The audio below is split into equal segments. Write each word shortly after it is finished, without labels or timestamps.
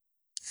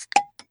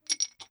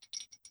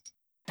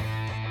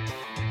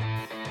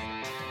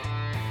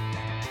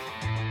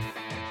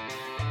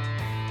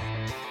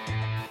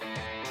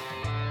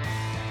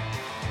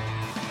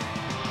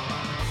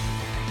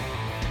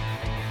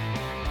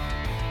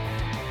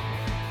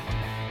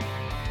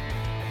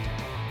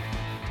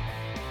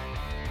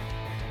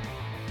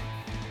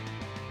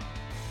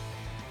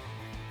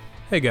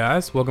Hey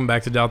guys, welcome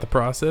back to Doubt the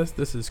Process.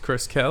 This is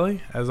Chris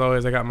Kelly. As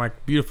always, I got my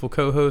beautiful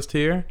co-host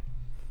here.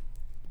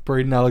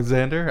 Braden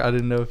Alexander. I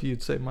didn't know if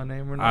you'd say my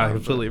name or not. I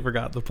completely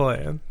forgot the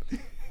plan.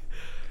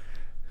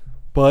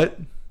 But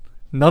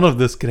none of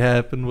this could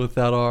happen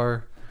without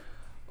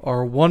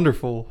our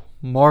wonderful,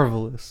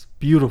 marvelous,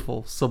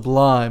 beautiful,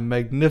 sublime,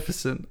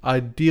 magnificent,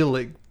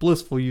 idyllic,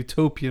 blissful,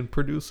 utopian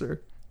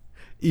producer,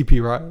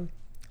 E.P. Riley.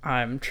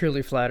 I'm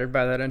truly flattered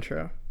by that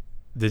intro.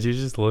 Did you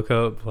just look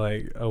up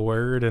like a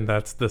word and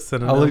that's the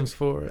synonyms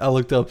for it? I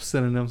looked up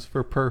synonyms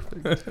for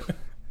perfect.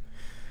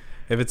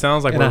 If it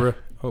sounds like go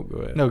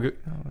ahead. No, good.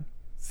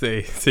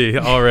 See,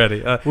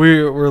 already.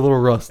 We're a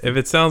little rusty. If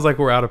it sounds like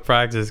we're out of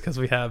practice, because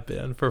we have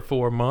been for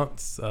 4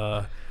 months,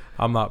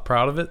 I'm not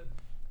proud of it.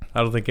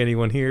 I don't think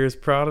anyone here is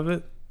proud of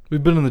it.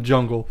 We've been in the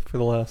jungle for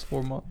the last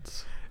 4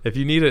 months. If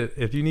you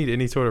need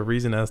any sort of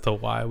reason as to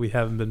why we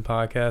haven't been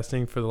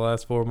podcasting for the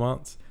last 4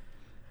 months,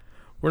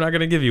 we're not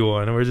going to give you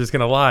one. We're just going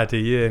to lie to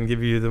you and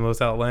give you the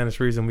most outlandish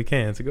reason we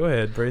can. So go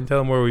ahead, Braden, tell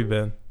them where we've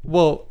been.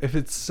 Well, if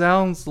it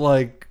sounds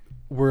like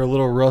we're a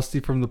little rusty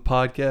from the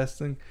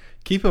podcasting,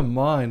 keep in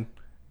mind,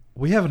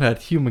 we haven't had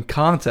human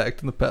contact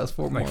in the past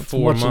 4 months,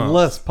 much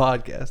less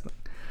podcasting.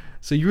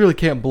 So you really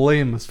can't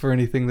blame us for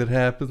anything that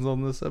happens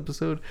on this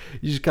episode.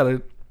 You just got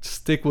to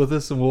stick with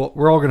us, and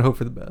we're all going to hope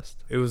for the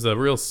best. It was a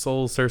real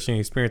soul-searching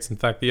experience. In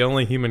fact, the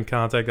only human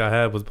contact I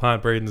had was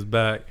behind Braden's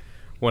back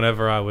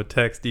whenever I would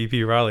text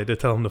E.P. Riley to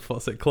tell him to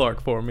fuss at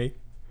Clark for me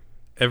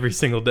every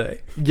single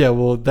day. Yeah,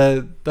 well,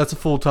 that's a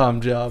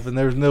full-time job, and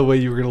there's no way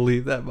you were going to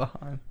leave that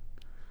behind.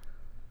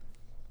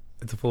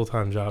 It's a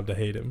full-time job to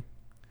hate him.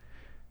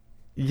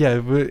 Yeah,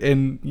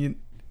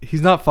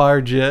 he's not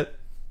fired yet.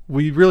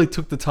 We really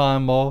took the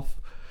time off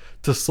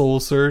to soul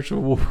search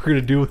what we're going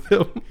to do with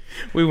him.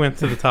 We went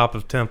to the top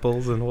of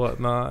temples and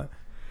whatnot.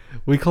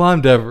 We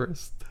climbed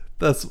Everest.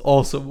 That's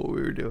also what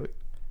we were doing.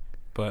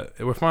 But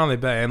we're finally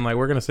back, and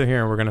we're gonna sit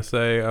here and we're gonna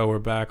say, "Oh, we're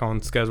back on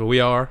schedule."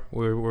 We are.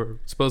 We're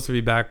supposed to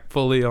be back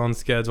fully on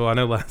schedule. I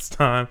know last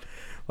time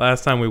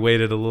we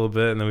waited a little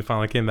bit, and then we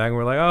finally came back, and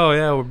we're like, "Oh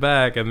yeah, we're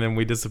back," and then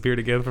we disappeared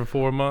again for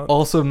 4 months.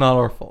 Also, not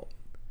our fault.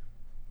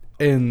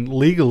 And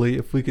legally,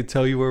 if we could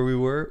tell you where we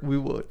were, we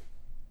would.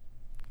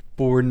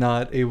 But we're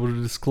not able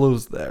to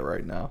disclose that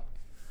right now.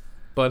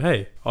 But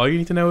hey, all you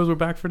need to know is we're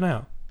back for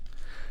now.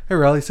 Hey,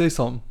 Riley, say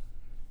something.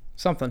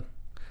 Something.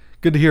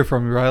 Good to hear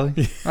from you,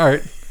 Riley. All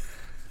right.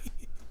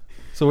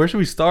 So where should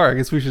we start? I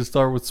guess we should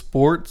start with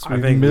sports.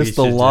 I think missed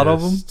a lot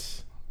of them.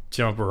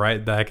 Jump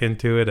right back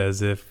into it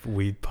as if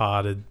we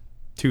potted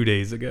 2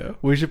 days ago.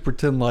 We should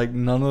pretend like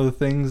none of the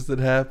things that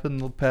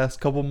happened the past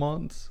couple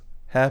months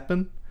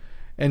happened,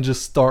 and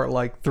just start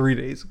like 3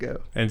 days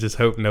ago. And just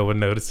hope no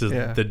one notices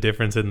the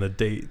difference in the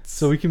dates.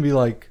 So we can be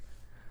like,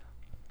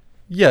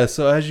 yeah,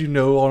 so as you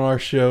know on our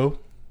show,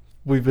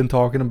 we've been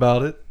talking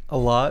about it a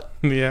lot.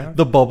 Yeah.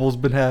 The bubble's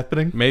been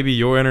happening. Maybe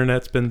your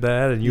internet's been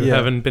bad and you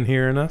haven't been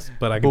hearing us,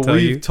 but I can tell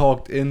you. We've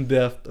talked in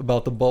depth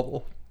about the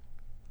bubble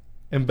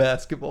in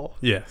basketball.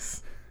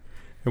 Yes.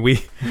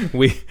 We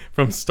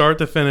from start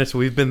to finish,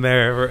 we've been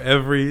there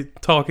for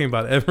talking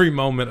about every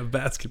moment of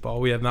basketball.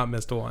 We have not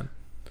missed one.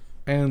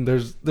 And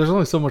there's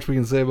only so much we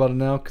can say about it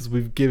now because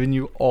we've given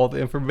you all the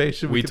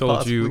information we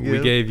told you.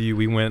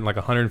 We went like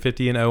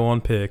 150-0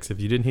 on picks.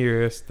 If you didn't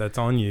hear us, that's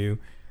on you.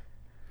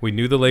 We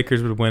knew the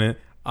Lakers would win it.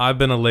 I've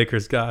been a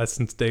Lakers guy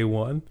since day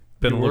one.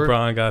 Been a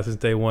LeBron guy since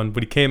day one.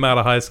 But he came out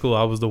of high school,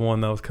 I was the one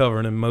that was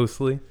covering him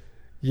mostly.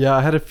 Yeah,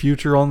 I had a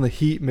future on the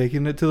Heat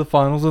making it to the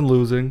finals and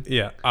losing.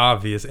 Yeah,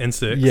 obvious. In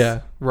 6.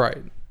 Yeah,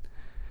 right.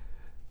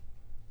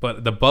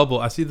 But the bubble,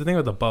 I see the thing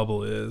with the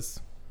bubble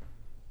is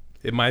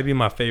it might be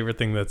my favorite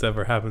thing that's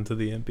ever happened to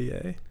the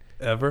NBA.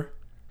 Ever.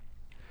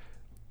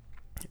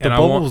 The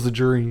bubble was a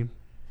dream.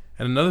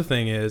 And another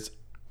thing is,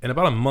 in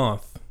about a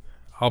month,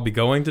 I'll be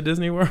going to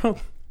Disney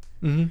World.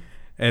 Mm-hmm.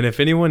 And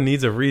if anyone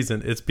needs a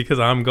reason, it's because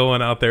I'm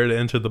going out there to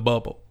enter the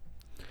bubble.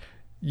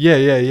 Yeah.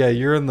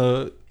 You're in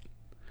the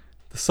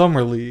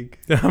summer league.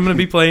 I'm going to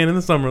be playing in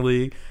the summer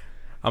league.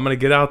 I'm going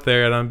to get out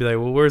there and I'm going to be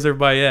like, well, where's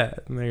everybody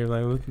at? And they're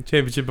like, well, the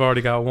championship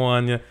already got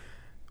won. Yeah.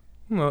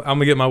 Well, I'm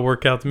going to get my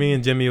workouts. Me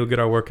and Jimmy will get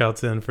our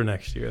workouts in for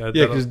next year.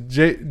 Because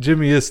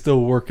Jimmy is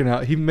still working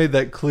out. He made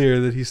that clear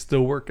that he's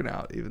still working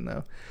out, even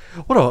though.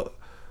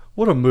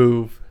 What a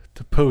move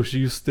to post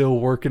you still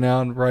working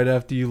out right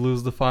after you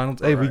lose the finals.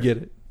 Hey, we get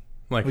it.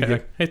 Like,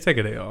 hey, take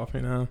a day off,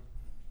 you know?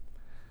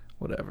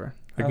 Whatever.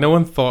 Like, no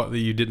one thought that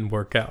you didn't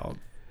work out.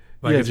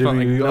 Like, yeah,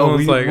 Jimmy, we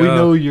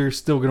know you're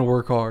still going to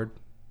work hard.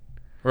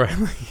 Right.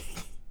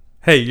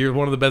 Hey, you're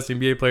one of the best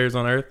NBA players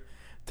on earth.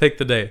 Take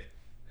the day.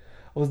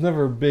 I was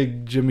never a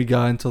big Jimmy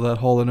guy until that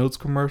Hall & Oates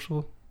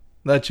commercial.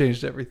 That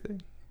changed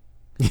everything.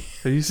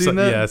 Have you seen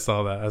that? Yeah, I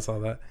saw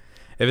that.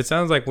 If it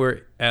sounds like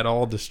we're at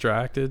all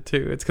distracted,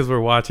 too, it's because we're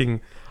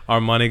watching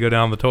our money go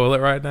down the toilet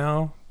right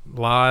now.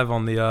 Live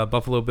on the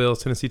Buffalo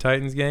Bills Tennessee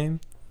Titans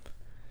game.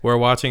 We're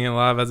watching it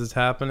live as it's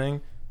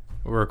happening.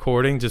 We're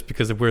recording just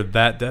because we're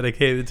that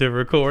dedicated to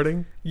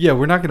recording. Yeah,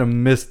 we're not going to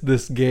miss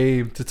this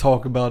game to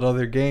talk about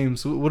other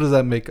games. What does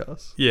that make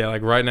us? Yeah,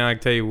 like right now I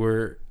can tell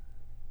you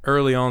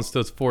early on,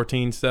 still it's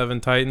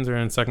 14-7 Titans are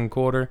in second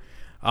quarter.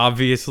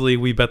 Obviously,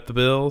 we bet the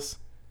Bills.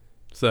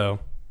 So,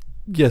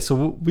 yeah, so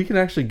we can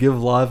actually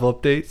give live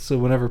updates. So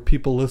whenever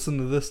people listen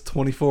to this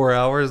 24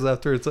 hours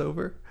after it's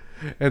over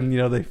and,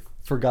 they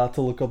forgot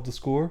to look up the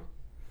score.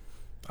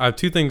 I have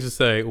two things to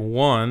say.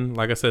 One,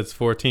 like I said, it's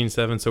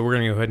 14-7, so we're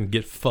going to go ahead and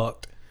get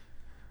fucked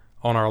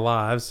on our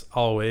lives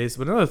always.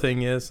 But another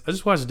thing is, I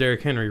just watched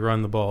Derrick Henry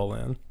run the ball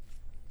in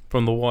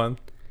from the one.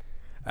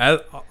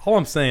 All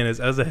I'm saying is,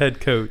 as a head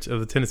coach of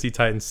the Tennessee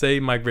Titans, say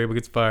Mike Vrabel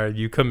gets fired,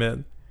 you come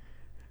in.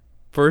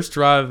 First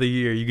drive of the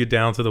year, you get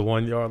down to the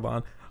 1 yard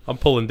line. I'm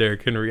pulling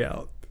Derrick Henry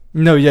out.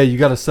 No, yeah, you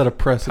got to set a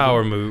precedent.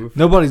 Power move.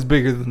 Nobody's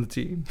bigger than the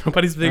team.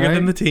 Nobody's bigger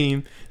than the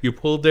team. You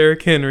pull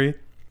Derrick Henry.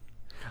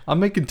 I'm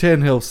making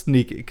Tannehill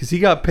sneak it because he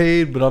got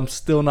paid, but I'm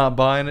still not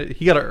buying it.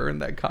 He got to earn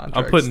that contract.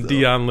 I'm putting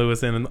Dion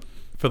Lewis in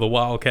for the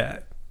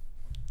Wildcat.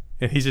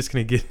 And he's just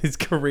going to get his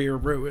career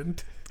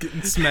ruined.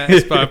 Getting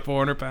smashed by a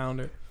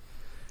 400-pounder.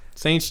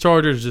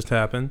 Saints-Chargers just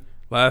happened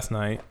last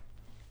night.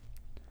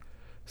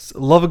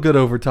 Love a good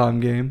overtime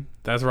game.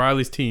 That's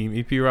Riley's team.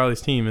 EP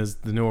Riley's team is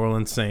the New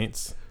Orleans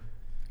Saints.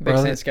 Big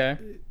Saints guy.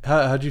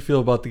 How'd you feel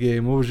about the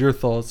game? What was your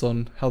thoughts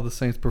on how the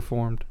Saints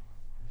performed?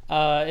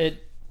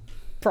 It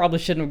probably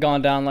shouldn't have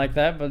gone down like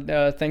that,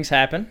 but things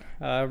happen.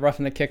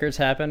 Roughing the kickers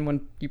happen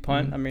when you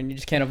punt. Mm-hmm. I mean, you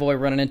just can't avoid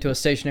running into a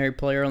stationary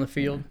player on the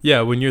field.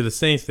 Yeah, when you're the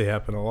Saints, they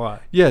happen a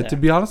lot. Yeah, to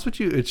be honest with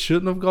you, it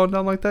shouldn't have gone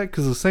down like that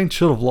because the Saints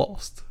should have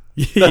lost.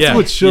 That's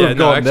what should have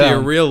gone actually, down.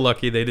 you're real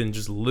lucky they didn't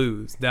just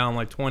lose. Down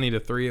like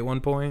 20-3 at one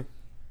point.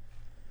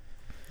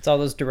 It's all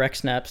those direct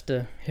snaps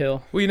to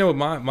Hill. Well, you know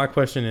what my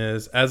question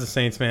is, as a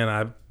Saints fan,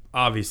 I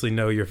obviously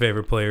know your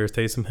favorite player is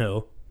Taysom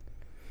Hill.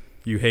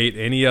 You hate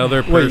any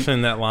other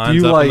person that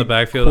lines up in the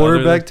backfield.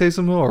 Quarterback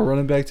Taysom Hill or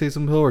running back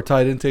Taysom Hill or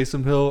tight end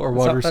Taysom Hill or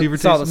wide receiver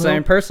Taysom Hill? It's all the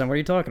same person. What are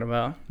you talking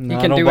about? No,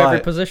 he can do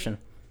every position.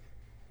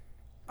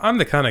 I'm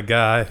the kind of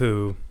guy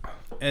who,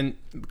 and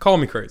call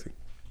me crazy.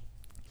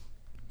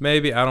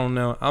 Maybe, I don't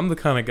know. I'm the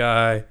kind of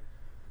guy,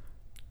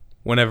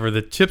 whenever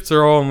the chips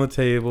are all on the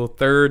table,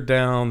 third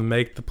down,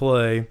 make the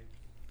play,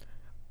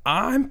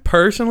 I'm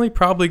personally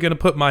probably going to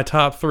put my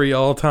top 3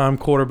 all-time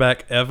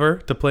quarterback ever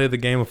to play the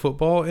game of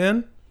football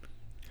in.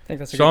 I think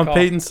that's a Sean good call.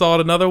 Payton saw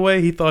it another way.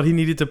 He thought he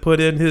needed to put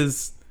in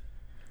his,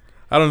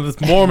 I don't know,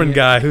 this Mormon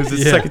guy who's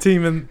his second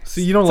team in.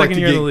 See, you don't like to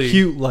get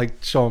cute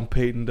like Sean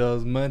Payton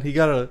does, man. He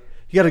gotta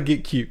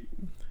get cute.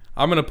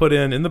 I'm gonna put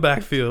in the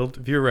backfield.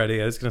 If you're ready,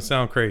 it's gonna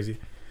sound crazy.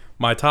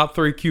 My top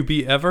 3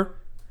 QB ever,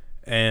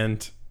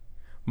 and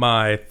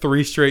my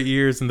 3 straight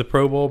years in the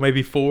Pro Bowl,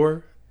 maybe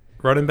 4.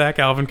 Running back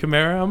Alvin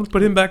Kamara. I'm gonna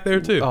put him back there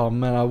too. Oh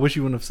man, I wish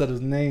you wouldn't have said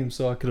his name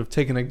so I could have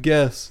taken a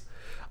guess.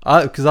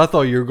 Because I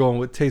thought you were going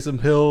with Taysom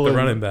Hill and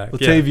running back,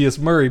 Latavius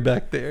Murray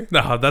back there.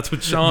 No, that's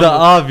what Sean. The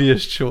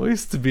obvious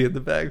choice to be in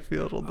the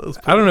backfield on those.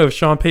 I don't know if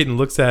Sean Payton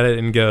looks at it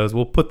and goes,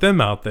 "We'll put them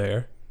out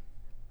there,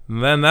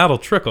 and then that'll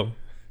trick them."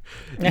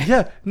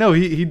 Yeah, no,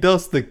 he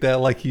does think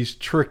that like he's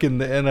tricking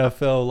the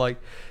NFL.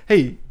 Like,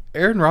 hey,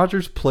 Aaron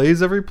Rodgers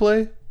plays every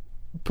play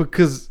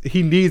because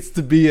he needs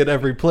to be at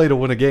every play to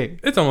win a game.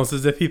 It's almost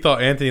as if he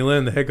thought Anthony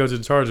Lynn, the head coach of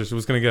the Chargers,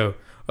 was going to go,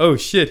 "Oh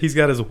shit, he's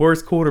got his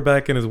worst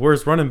quarterback and his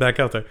worst running back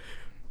out there.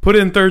 Put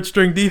in third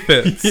string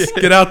defense.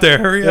 Get out there,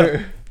 hurry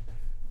up."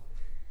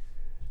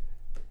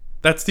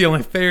 That's the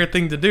only fair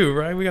thing to do,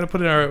 right? We got to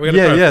put in our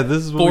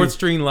This is fourth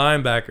string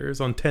linebackers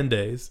on 10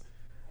 days.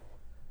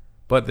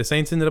 But the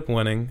Saints ended up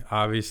winning.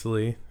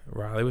 Obviously,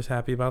 Riley was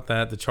happy about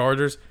that. The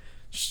Chargers,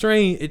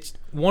 strange. It's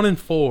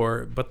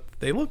 1-4, but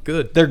they look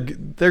good. They're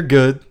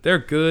good. They're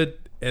good,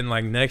 and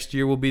like next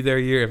year will be their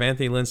year. If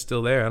Anthony Lynn's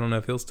still there, I don't know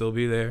if he'll still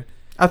be there.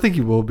 I think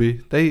he will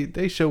be.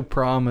 They show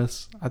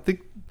promise. I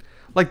think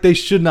like they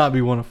should not be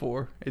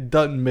 1-4. It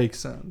doesn't make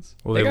sense.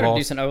 Well, they got lost. a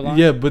decent O-line.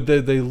 Yeah, but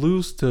they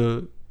lose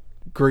to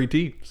great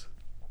teams.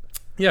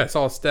 Yeah, I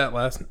saw a stat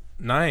last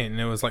night, and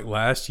it was like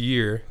last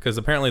year, because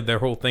apparently their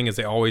whole thing is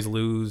they always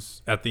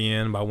lose at the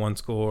end by 1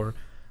 score.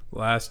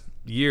 Last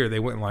year they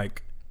went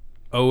like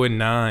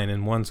 0-9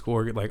 and 1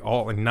 score. Like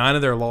 9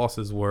 of their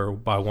losses were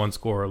by 1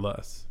 score or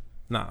less.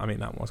 Not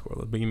 1 score or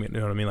less, but you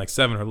know what I mean, like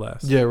 7 or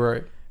less. Yeah,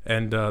 right.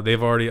 And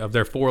they've already, of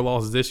their 4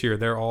 losses this year,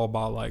 they're all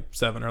by like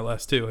 7 or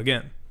less too.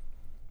 Again,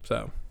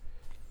 so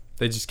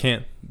they just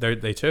can't.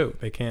 They choke.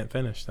 They can't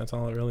finish. That's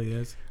all it really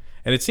is.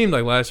 And it seemed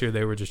like last year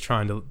they were just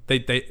trying to.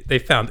 They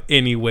found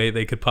any way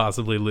they could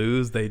possibly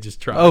lose. They just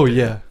tried. Oh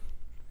yeah.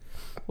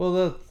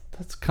 Well,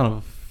 that's kind of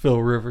a Phil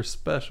Rivers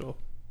special.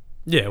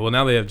 Yeah. Well,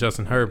 now they have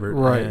Justin Herbert,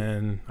 right?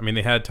 And I mean,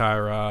 they had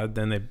Tyrod.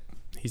 Then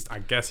he's. I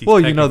guess he's. Well,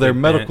 you know, their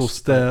benched, medical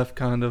staff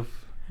kind of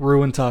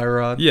ruined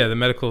Tyrod. Yeah, the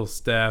medical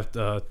staff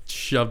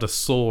shoved a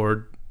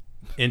sword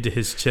into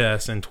his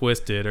chest and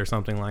twisted or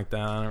something like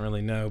that. I don't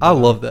really know. I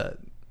love that.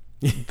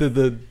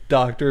 the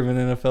doctor of an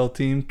NFL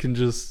team can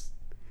just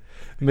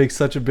make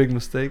such a big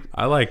mistake.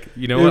 I like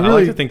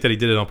to think that he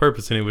did it on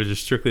purpose and it was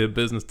just strictly a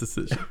business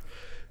decision.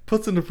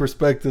 Puts into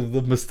perspective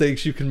the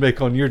mistakes you can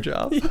make on your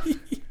job.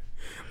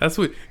 That's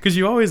what, because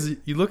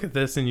you look at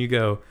this and you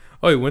go,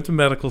 oh, he went to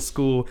medical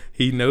school,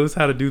 he knows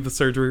how to do the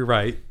surgery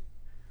right,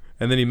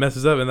 and then he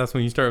messes up, and that's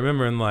when you start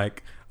remembering,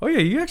 like, oh yeah,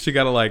 you actually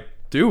got to like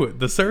do it,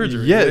 the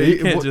surgery. Yeah,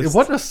 it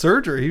wasn't a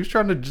surgery. He was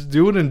trying to just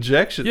do an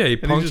injection. Yeah, he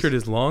punctured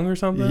his lung or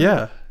something.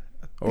 Yeah,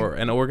 or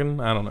an organ.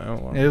 I don't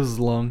know. It was his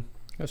lung.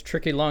 Those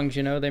tricky lungs,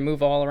 they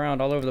move all around,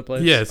 all over the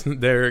place. Yes,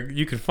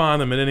 you can find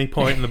them at any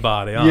point in the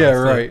body. Honestly. Yeah,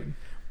 right.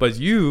 But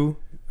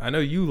I know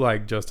you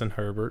like Justin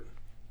Herbert.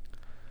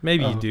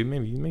 Maybe you do.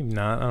 Maybe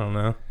not. I don't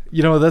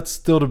know. That's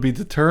still to be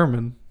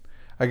determined.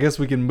 I guess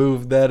we can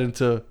move that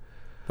into.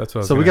 That's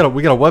what. So we got a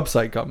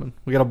website coming.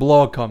 We got a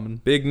blog coming.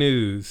 Big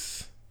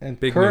news.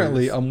 And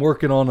currently, I'm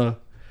working on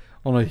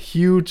a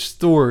huge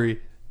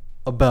story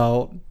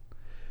about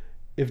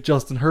if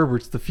Justin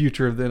Herbert's the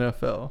future of the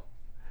NFL.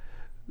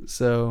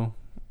 So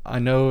I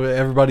know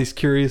everybody's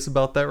curious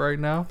about that right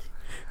now.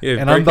 Yeah,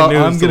 and I'm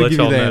going to give you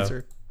the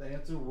answer. The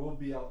answer will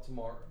be out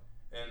tomorrow.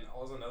 And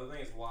also another thing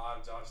is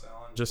live. Josh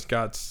Allen just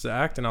got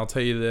sacked, and I'll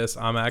tell you this: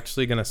 I'm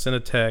actually going to send a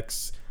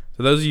text.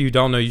 So those of you who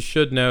don't know, you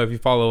should know if you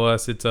follow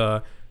us. It's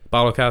a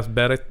Bottlecast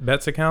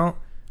Bets account.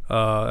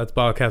 That's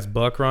Bottlecast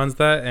Buck runs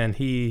that, and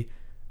he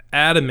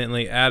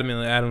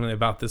adamantly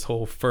about this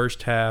whole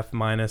first half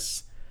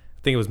minus.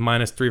 I think it was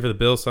 -3 for the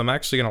Bills. So I'm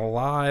actually going to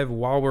live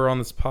while we're on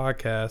this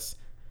podcast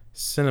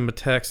send him a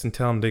text and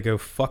tell him to go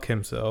fuck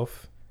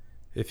himself,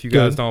 if you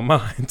guys don't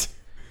mind.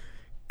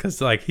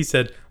 Because, like, he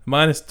said,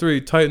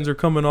 -3, Titans are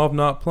coming off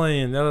not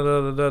playing,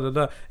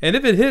 da-da-da-da-da-da. And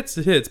if it hits,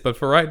 it hits. But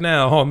for right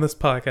now, on this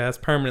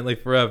podcast, permanently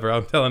forever,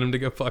 I'm telling him to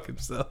go fuck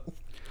himself.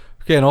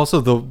 Okay, and also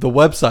the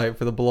website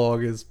for the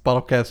blog is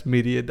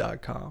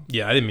bottlecastmedia.com.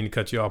 Yeah, I didn't mean to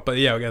cut you off. But,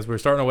 yeah, guys, we're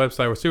starting a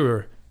website. We're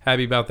super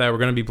happy about that. We're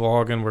going to be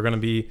blogging. We're going to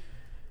be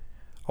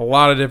a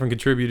lot of different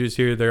contributors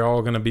here. They're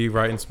all going to be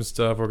writing some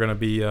stuff. We're going to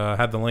be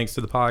have the links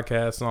to the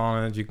podcast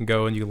on it. You can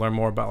go and you can learn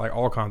more about like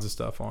all kinds of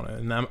stuff on it.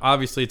 And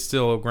obviously, it's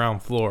still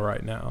ground floor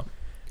right now.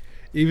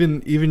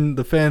 Even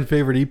the fan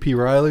favorite EP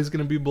Riley is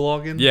going to be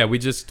blogging. Yeah, we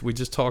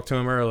just talked to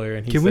him earlier,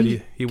 and he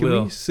said he will.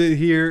 Can we sit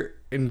here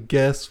and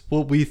guess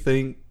what we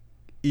think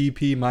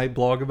EP might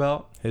blog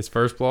about? His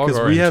first blog,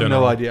 because we have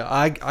no idea.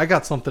 I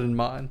got something in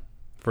mind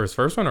for his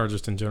first one, or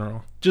just in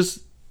general.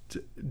 Just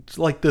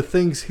like the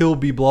things he'll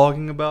be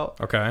blogging about.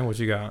 Okay, what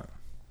you got?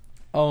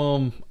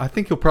 I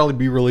think he'll probably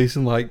be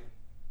releasing like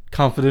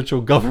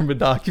confidential government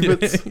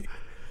documents.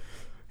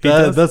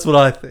 That's what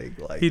I think.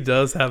 Like, he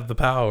does have the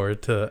power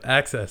to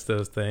access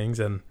those things,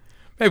 and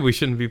maybe we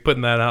shouldn't be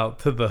putting that out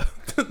to the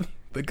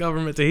the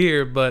government to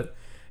hear. But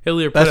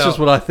he'll either that's just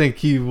what I think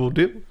he will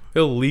do.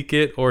 He'll leak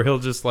it, or he'll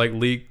just like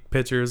leak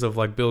pictures of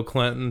like Bill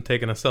Clinton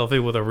taking a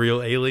selfie with a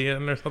real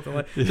alien or something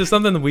like. Just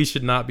something that we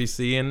should not be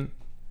seeing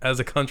as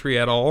a country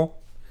at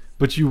all.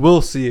 But you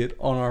will see it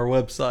on our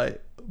website,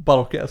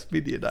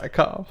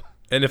 bottlecastmedia.com.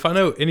 And if I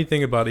know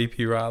anything about EP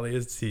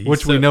Riley,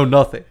 we know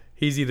nothing.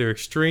 He's either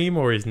extreme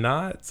or he's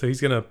not. So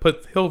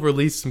he'll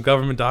release some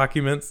government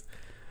documents,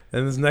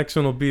 and this next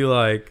one will be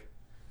like,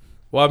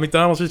 well,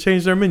 McDonald's should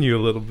change their menu a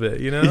little bit,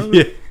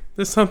 Yeah.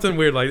 There's something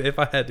weird, like, if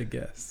I had to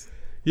guess.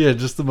 Yeah,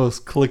 just the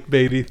most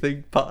clickbaity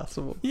thing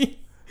possible.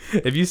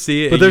 If you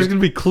see it, but there's going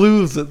to be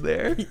clues in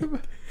there.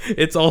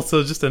 It's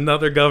also just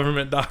another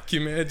government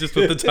document, just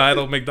with the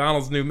title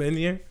 "McDonald's new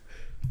menu."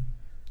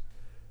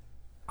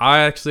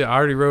 I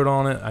already wrote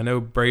on it. I know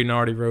Braden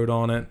already wrote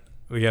on it.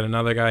 We got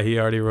another guy. He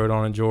already wrote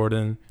on it.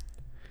 Jordan.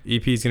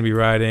 EP's gonna be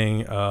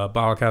writing.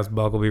 Bottlecast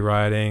Buck will be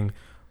writing.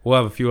 We'll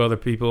have a few other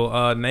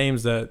people.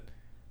 Names that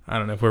I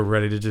don't know if we're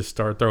ready to just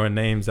start throwing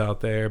names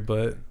out there,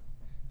 but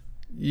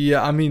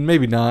yeah, I mean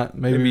maybe not.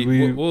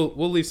 Maybe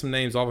we'll leave some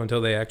names off until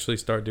they actually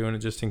start doing it,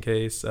 just in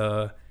case.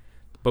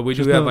 But we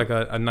do have like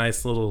a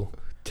nice little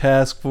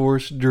task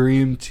force,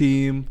 dream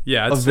team,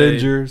 I'd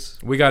Avengers.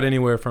 We got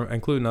anywhere from,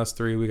 including us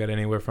three, we got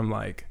anywhere from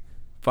like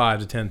 5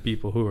 to 10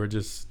 people who are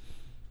just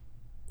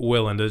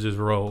willing to just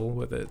roll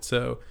with it.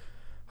 So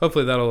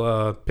hopefully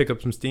that'll pick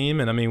up some steam.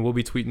 And I mean, we'll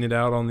be tweeting it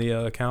out on the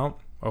account.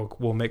 Or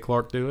we'll make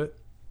Clark do it.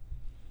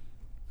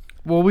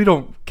 Well,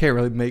 can't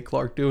really make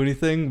Clark do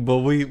anything, but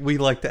we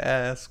like to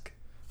ask.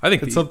 I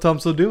think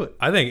sometimes he'll do it.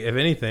 I think if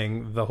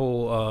anything, the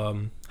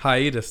whole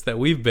hiatus that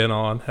we've been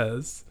on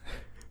has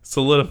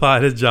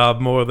solidified his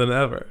job more than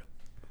ever.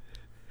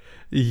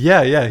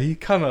 Yeah. He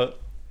kind of,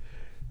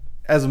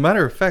 as a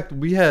matter of fact,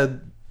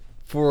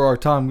 for our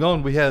time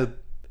gone, we had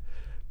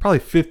probably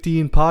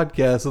 15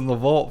 podcasts in the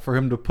vault for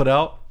him to put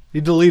out.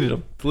 He deleted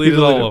them. Deleted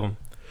all of them.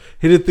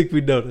 He didn't think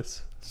we'd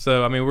notice.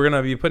 So, I mean, we're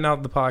going to be putting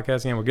out the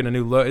podcast again. We're getting a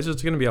new logo. It's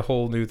just going to be a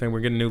whole new thing.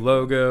 We're getting a new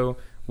logo.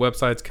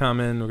 Website's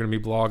coming. We're going to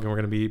be blogging. We're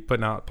going to be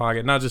putting out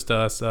podcast. Not just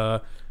us.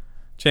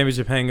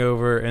 Championship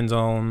Hangover, End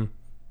Zone,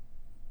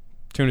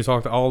 Tuna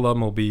Talk. All of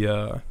them will be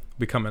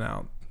coming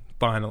out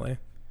finally.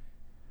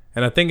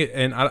 And I think,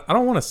 I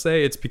don't want to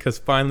say it's because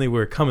finally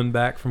we're coming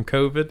back from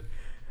COVID.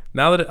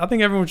 Now that I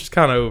think everyone's just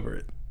kind of over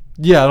it.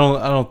 Yeah, I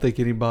don't think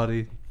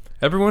anybody.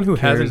 Everyone who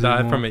hasn't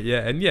died from it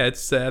yet, and yeah, it's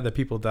sad that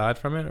people died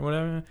from it or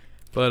whatever.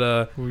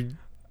 But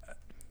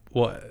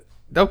what?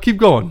 No, keep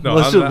going. No,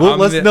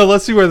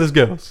 let's see where this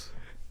goes.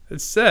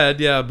 It's sad,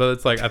 yeah, but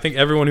it's like I think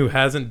everyone who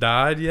hasn't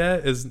died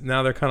yet is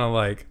now they're kind of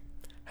like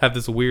have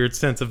this weird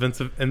sense of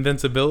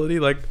invincibility.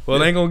 Like,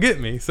 well, it ain't gonna get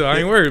me, so I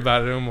ain't worried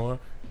about it no more.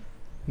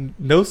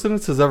 No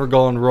sentence has ever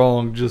gone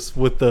wrong just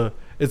with the...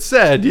 It's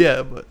sad,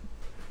 yeah, but...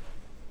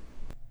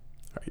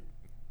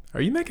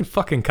 Are you making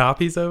fucking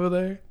copies over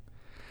there?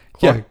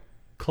 Yeah,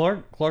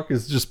 Clark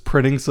is just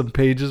printing some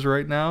pages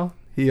right now.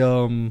 He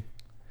it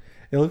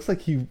looks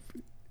like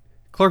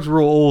Clark's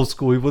real old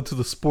school. He went to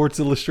the Sports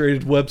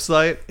Illustrated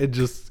website and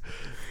just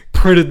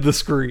printed the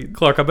screen.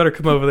 Clark, I better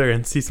come over there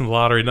and see some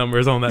lottery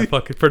numbers on that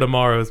fucking for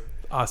tomorrow's.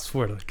 I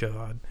swear to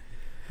God.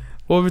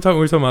 What were we talking?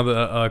 We were talking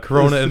about the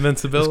Corona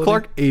invincibility. Is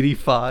Clark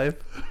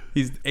 85?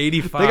 He's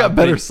 85. They got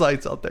better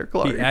sites out there,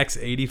 Clark. He acts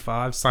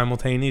 85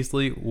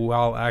 simultaneously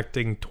while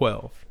acting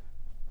 12.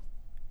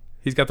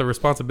 He's got the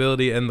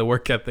responsibility and the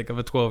work ethic of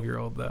a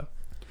 12-year-old, though.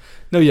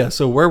 No, yeah.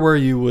 So where were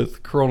you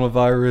with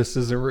coronavirus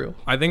isn't real?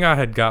 I think I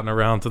had gotten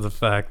around to the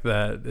fact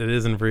that it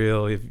isn't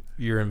real if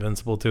you're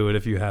invincible to it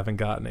if you haven't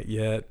gotten it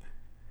yet,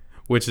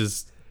 which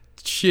is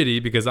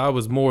shitty because I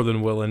was more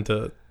than willing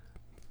to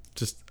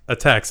just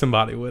attack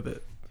somebody with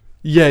it.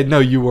 Yeah, no,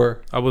 you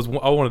were. I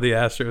wanted the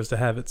Astros to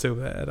have it so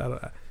bad.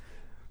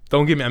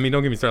 Don't get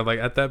me started. Like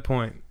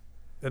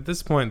at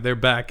this point, they're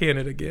back in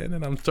it again,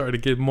 and I'm starting to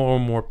get more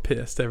and more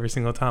pissed every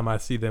single time I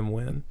see them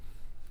win.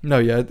 No,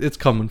 yeah, it's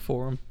coming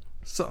for them.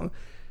 So,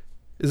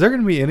 is there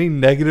going to be any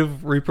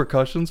negative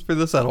repercussions for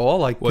this at all?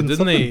 Like, well, can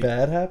something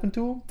bad happen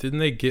to them? Didn't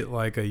they get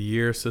like a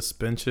year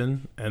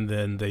suspension, and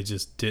then they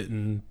just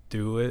didn't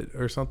do it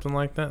or something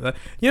like that?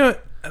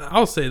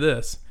 I'll say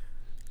this.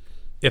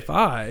 If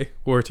I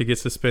were to get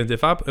suspended,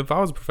 if I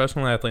was a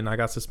professional athlete and I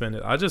got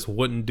suspended, I just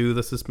wouldn't do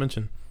the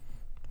suspension.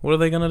 What are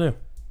they going to do?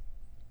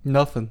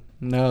 Nothing.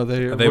 No,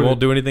 they won't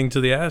do anything to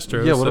the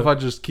Astros. Yeah, what if I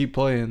just keep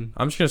playing?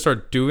 I'm just going to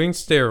start doing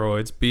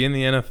steroids, be in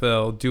the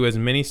NFL, do as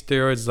many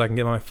steroids as I can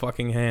get my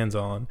fucking hands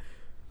on.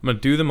 I'm going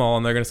to do them all,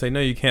 and they're going to say, no,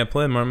 you can't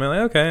play them. I'm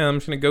like, okay, I'm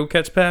just going to go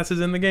catch passes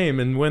in the game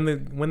and win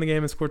the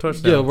game and score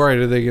touchdowns. Yeah, right.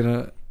 Are they going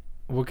to...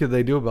 What could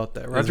they do about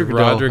that? Roger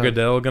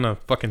Goodell going to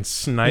fucking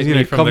snipe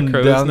me from the crow's nest? He's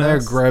going to come down there,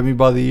 grab me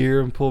by the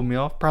ear, and pull me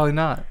off? Probably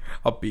not.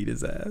 I'll beat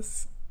his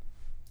ass.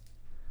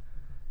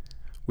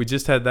 We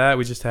just had that.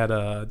 We just had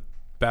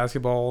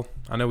basketball.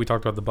 I know we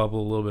talked about the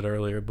bubble a little bit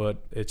earlier, but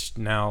it's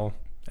now,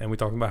 and we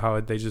talked about how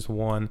they just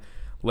won.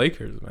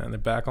 Lakers, man, they're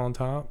back on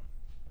top.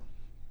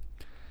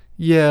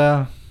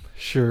 Yeah,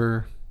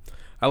 sure.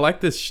 I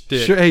like this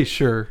shtick.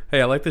 Sure.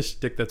 Hey, I like this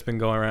shtick that's been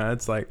going around.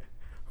 It's like,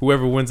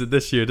 whoever wins it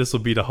this year, this will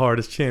be the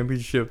hardest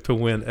championship to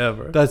win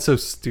ever. That's so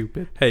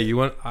stupid. Hey, you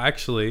want?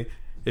 Actually,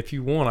 if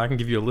you want, I can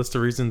give you a list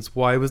of reasons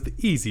why it was the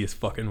easiest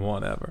fucking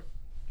one ever.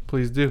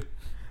 Please do.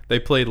 They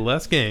played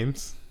less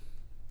games,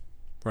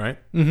 right?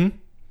 Mm-hmm.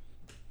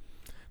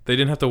 They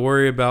didn't have to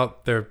worry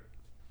about their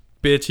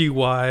bitchy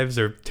wives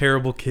or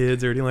terrible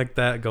kids or anything like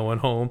that going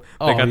home.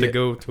 They got to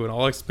go to an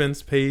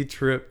all-expense paid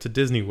trip to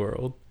Disney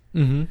World.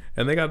 Mm-hmm.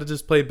 And they got to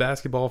just play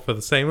basketball for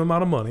the same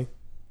amount of money.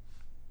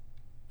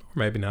 Or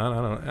maybe not.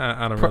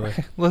 I don't really.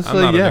 Let's I'm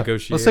say not a yeah.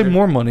 negotiator. Let's say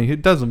more money.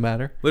 It doesn't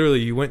matter.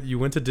 Literally, you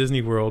went to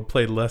Disney World,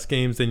 played less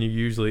games than you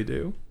usually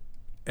do,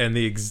 and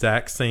the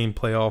exact same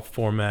playoff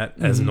format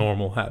as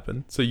normal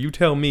happened. So you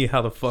tell me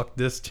how the fuck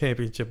this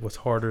championship was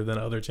harder than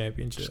other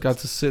championships. Just got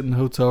to sit in the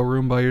hotel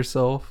room by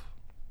yourself.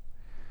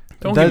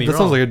 Don't get me wrong. That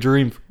sounds like a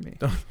dream for me.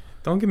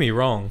 Don't get me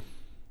wrong.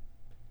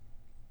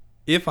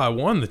 If I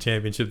won the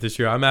championship this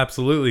year, I'm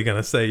absolutely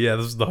gonna say, yeah,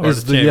 this is the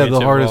hardest championship. Yeah,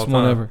 the hardest of all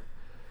time. one ever.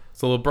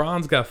 So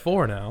LeBron's got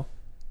 4 now.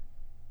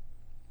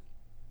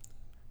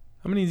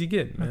 How many is he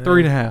getting, man?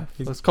 3.5.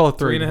 Let's call it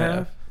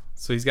 3.5.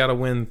 So he's got to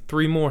win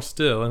 3 more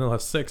still, and he'll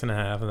have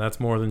 6.5, and that's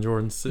more than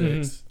Jordan's 6.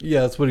 Mm-hmm.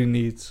 Yeah, that's what he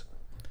needs.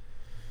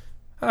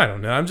 I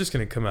don't know. I'm just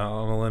gonna come out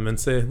on a limb and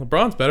say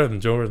LeBron's better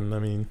than Jordan. I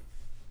mean,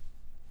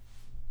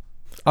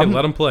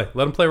 let him play.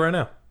 Let him play right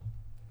now.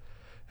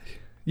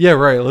 Yeah,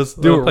 right. Let's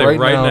do it right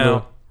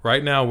now.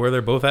 Right now, where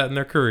they're both at in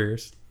their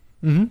careers.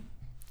 Mm-hmm.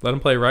 Let him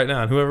play right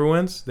now, and whoever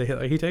wins,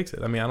 he takes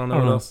it. I mean, I don't know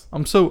what else.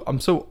 I'm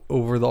so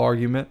over the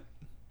argument.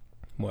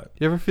 What?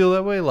 You ever feel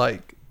that way?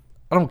 Like,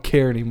 I don't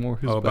care anymore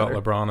who's better.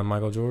 About LeBron and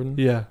Michael Jordan?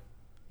 Yeah.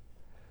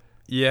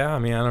 Yeah, I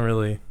mean, I don't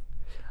really.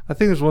 I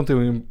think there's one thing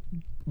we can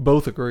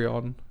both agree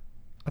on.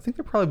 I think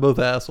they're probably both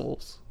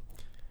assholes.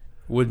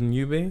 Wouldn't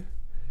you be?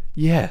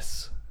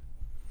 Yes.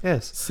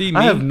 See, me?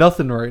 I have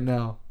nothing right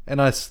now,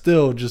 and I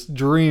still just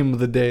dream of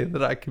the day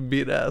that I can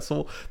be an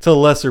asshole to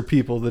lesser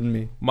people than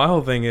me. My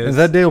whole thing is... And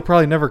that day will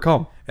probably never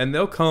come. And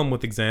they'll come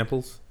with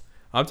examples.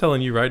 I'm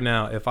telling you right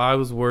now, if I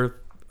was worth...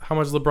 How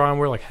much is LeBron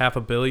worth? Like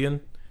 $500 million?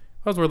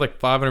 If I was worth like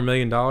 $500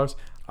 million,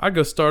 I'd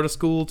go start a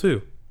school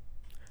too.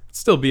 I'd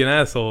still be an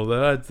asshole,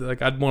 though.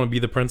 I'd want to be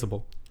the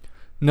principal.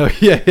 No,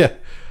 yeah.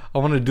 I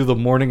want to do the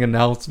morning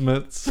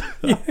announcements.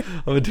 I'm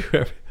gonna do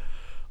everything.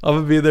 I'm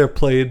gonna be there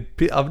playing.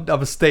 I'm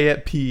gonna stay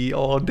at PE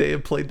all day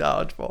and play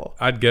dodgeball.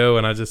 I'd go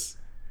and I just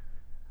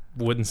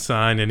wouldn't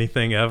sign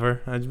anything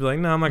ever. I'd be like,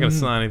 no, I'm not gonna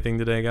sign anything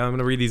today. I'm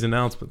gonna read these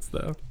announcements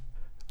though.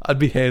 I'd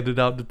be handing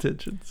out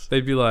detentions.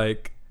 They'd be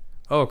like,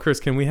 oh, Chris,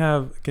 can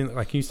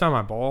you sign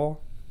my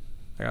ball?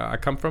 I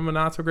come from a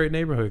not so great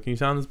neighborhood. Can you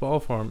sign this ball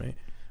for me?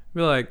 I'd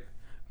be like,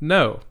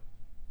 no.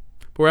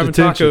 But we're having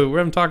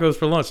tacos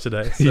for lunch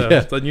today. So Yeah.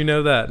 just letting you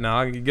know that. Now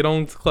I can get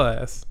on to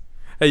class.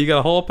 Hey, you got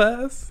a hall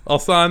pass? I'll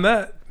sign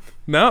that.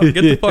 No,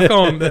 get the fuck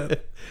on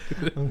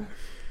then.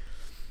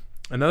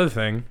 Another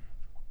thing.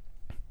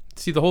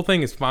 See, the whole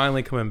thing is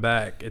finally coming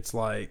back. It's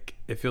like,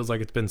 it feels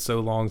like it's been so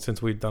long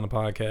since we've done a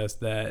podcast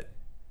that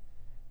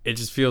it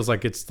just feels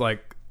like it's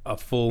like a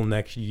full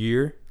next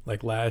year.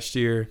 Like last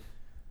year,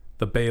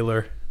 the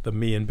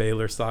me and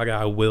Baylor saga,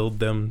 I willed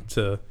them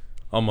to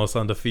almost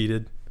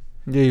undefeated.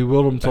 Yeah, you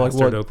willed them to like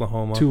what?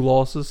 Oklahoma. 2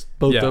 losses,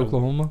 both Yeah. to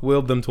Oklahoma.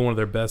 Willed them to one of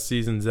their best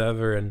seasons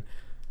ever, and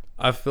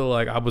I feel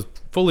like I was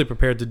fully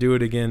prepared to do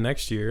it again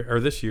this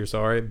year,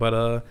 sorry,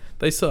 but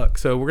they suck.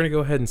 So we're gonna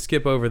go ahead and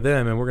skip over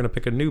them, and we're gonna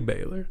pick a new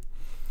Baylor.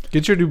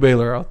 Get your new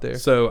Baylor out there.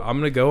 So I'm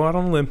gonna go out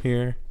on a limb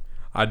here.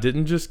 I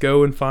didn't just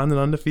go and find an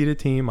undefeated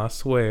team. I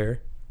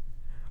swear,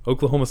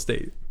 Oklahoma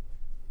State,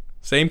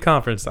 same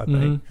conference, I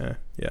think.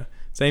 Yeah,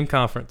 same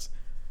conference.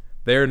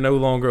 They're no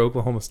longer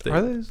Oklahoma State.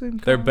 Are they the same?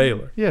 They're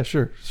Baylor. Yeah,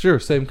 sure,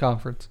 same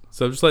conference.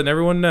 So I'm just letting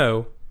everyone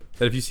know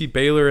that if you see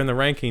Baylor in the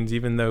rankings,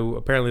 even though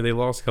apparently they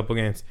lost a couple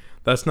games,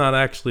 that's not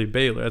actually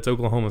Baylor. That's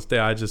Oklahoma State.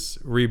 I just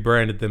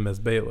rebranded them as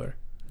Baylor.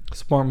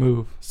 Smart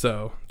move.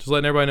 So just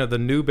letting everybody know the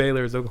new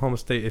Baylor is Oklahoma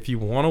State. If you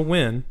want to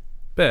win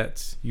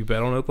bets, you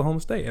bet on Oklahoma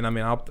State. And I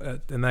mean,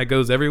 and that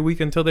goes every week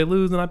until they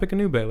lose, and I pick a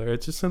new Baylor.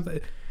 It's just simple.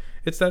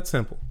 It's that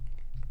simple.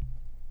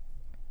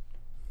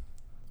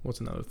 What's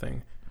another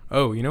thing?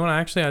 Oh, you know what?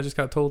 I just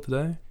got told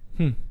today.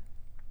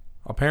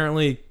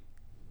 Apparently,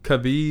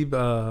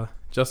 Khabib,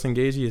 Justin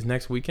Gaethje is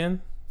next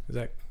weekend.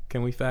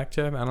 Can we fact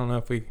check? I don't know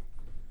if we.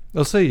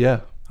 I'll say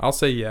yeah. I'll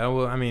say yeah.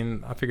 Well, I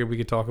mean, I figured we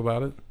could talk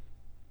about it.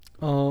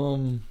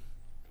 I'll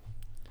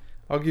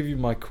give you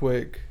my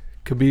quick.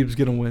 Khabib's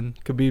gonna win.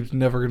 Khabib's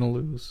never gonna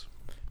lose.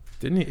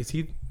 Didn't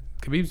he?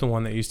 Khabib's the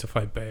one that used to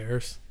fight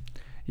bears.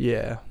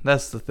 Yeah,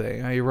 that's the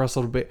thing. He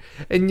wrestled a bear,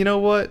 and you know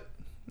what?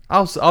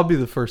 I'll be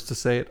the first to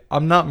say it.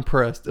 I'm not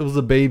impressed. It was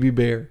a baby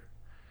bear.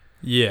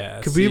 Yeah.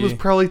 Khabib was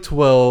probably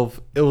 12.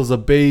 It was a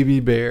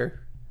baby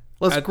bear.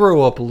 Let's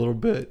grow up a little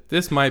bit.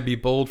 This might be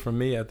bold for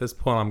me at this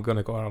point. I'm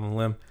gonna go out on a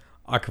limb.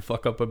 I could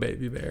fuck up a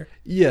baby bear.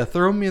 Yeah,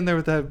 throw me in there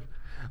with that.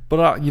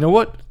 But you know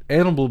what?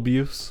 Animal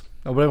abuse.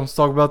 Nobody wants to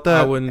talk about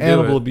that. I wouldn't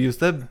Animal do it. Abuse.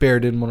 That bear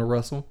didn't want to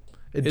wrestle.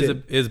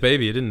 His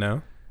baby, it didn't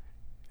know.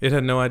 It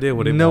had no idea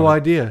what it No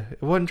wanted. idea.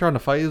 It wasn't trying to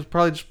fight. It was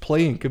probably just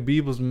playing.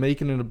 Khabib was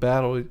making it a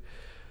battle.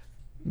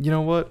 You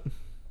know what?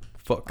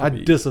 Fuck I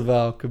Khabib.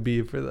 disavow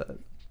Khabib for that.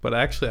 But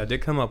actually, I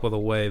did come up with a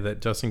way that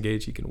Justin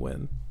Gaethje can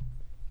win.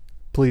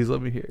 Please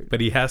let me hear it.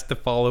 But he has to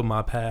follow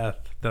my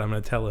path that I'm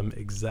going to tell him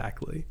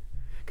exactly.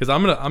 Because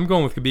I'm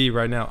going with Khabib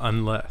right now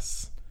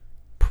unless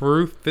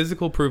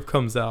physical proof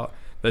comes out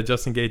that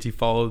Justin Gaethje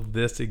followed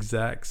this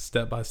exact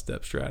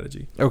step-by-step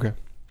strategy. Okay.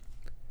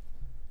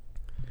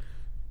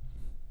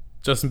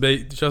 Justin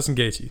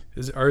Gaethje,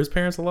 are his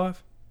parents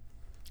alive?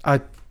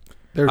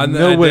 There's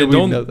no way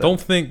we know that.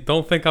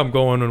 Don't think I'm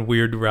going on a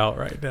weird route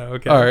right now.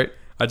 Okay. All right.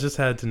 I just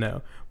had to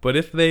know. But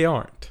if they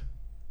aren't,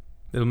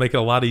 it'll make it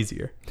a lot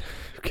easier.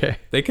 Okay.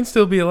 They can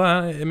still be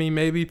alive. I mean,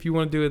 maybe if you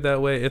want to do it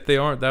that way. If they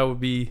aren't, that would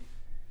be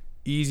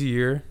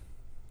easier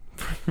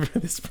for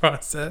this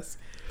process.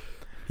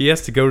 He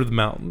has to go to the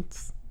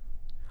mountains.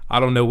 I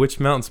don't know which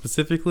mountain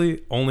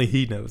specifically. Only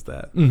he knows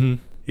that. Mm-hmm.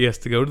 He has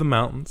to go to the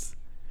mountains.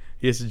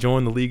 He has to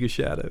join the League of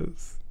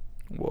Shadows.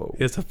 Whoa.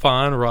 He has to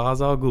find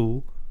Ra's al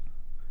Ghul.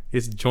 He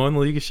has to join the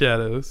League of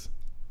Shadows.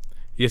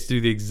 He has to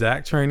do the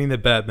exact training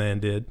that Batman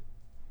did.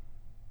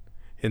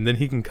 And then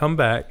he can come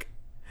back,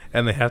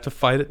 and they have to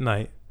fight at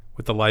night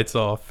with the lights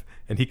off,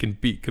 and he can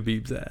beat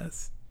Khabib's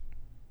ass.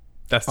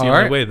 That's the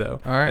only way, though.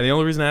 All right. And the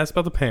only reason I asked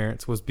about the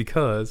parents was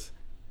because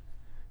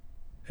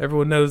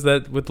everyone knows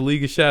that with the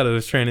League of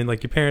Shadows training,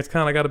 like, your parents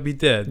kind of got to be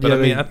dead.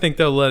 But, Yeah, I think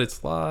they'll let it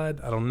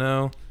slide. I don't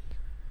know.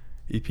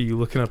 EP, you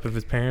looking up if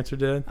his parents are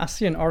dead? I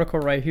see an article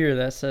right here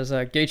that says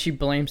Gaethje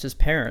blames his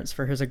parents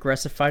for his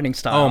aggressive fighting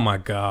style. Oh, my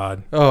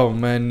God. Oh,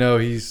 man, no.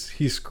 He's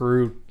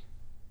screwed.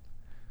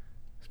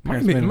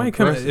 Might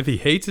come if he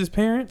hates his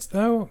parents,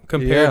 though,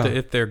 compared to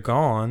if they're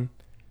gone.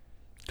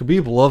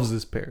 Khabib loves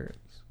his parents.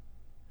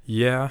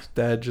 Yeah. His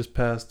dad just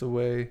passed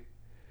away.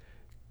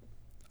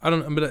 I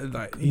don't know,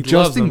 but he Justin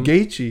loves them.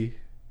 Gaethje.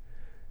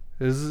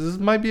 This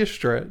might be a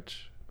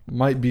stretch.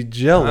 Might be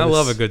jealous. I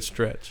love a good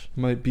stretch.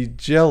 Might be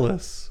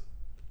jealous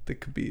that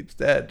Khabib's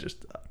dad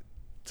just died.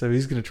 So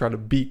he's going to try to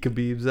beat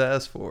Khabib's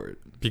ass for it.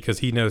 Because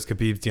he knows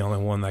Khabib's the only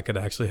one that could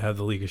actually have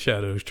the League of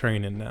Shadows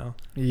training now.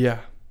 Yeah.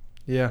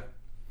 Yeah.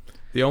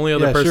 The only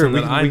other person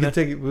that I know.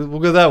 We'll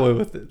go that way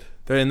with it.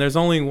 And there's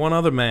only one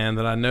other man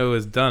that I know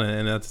has done it,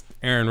 and that's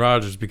Aaron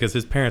Rodgers, because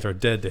his parents are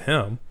dead to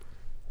him.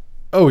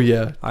 Oh,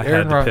 yeah. I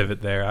had to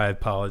pivot there. I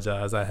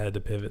apologize. I had to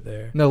pivot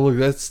there. No, look,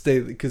 that's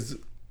because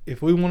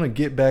if we want to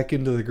get back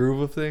into the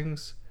groove of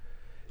things,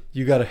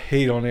 you got to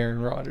hate on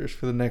Aaron Rodgers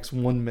for the next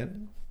 1 minute.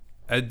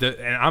 And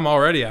I'm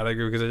already out of the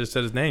groove because I just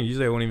said his name.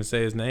 Usually I won't even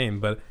say his name,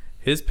 but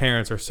his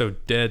parents are so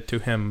dead to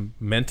him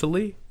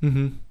mentally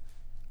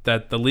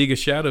that the League of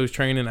Shadows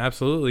training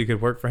absolutely could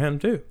work for him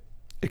too.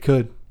 It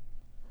could.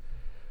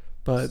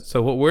 But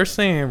so what we're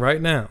saying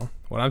right now,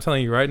 what I'm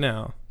telling you right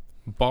now,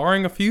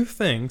 barring a few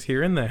things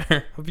here and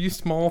there, a few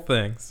small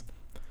things,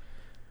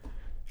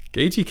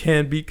 Gaethje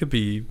can beat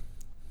Khabib.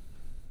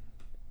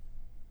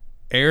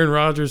 Aaron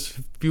Rodgers,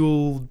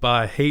 fueled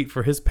by hate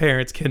for his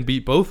parents, can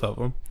beat both of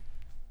them.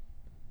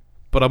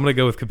 But I'm going to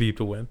go with Khabib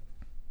to win.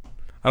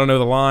 I don't know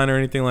the line or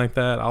anything like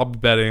that. I'll be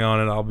betting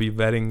on it. I'll be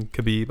betting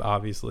Khabib,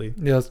 obviously.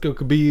 Yeah, let's go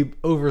Khabib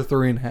over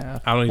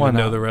 3.5. I don't even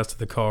know the rest of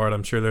the card.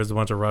 I'm sure there's a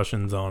bunch of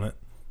Russians on it.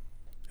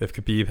 If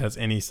Khabib has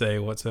any say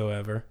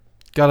whatsoever.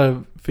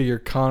 Gotta figure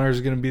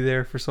Connor's going to be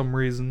there for some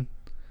reason.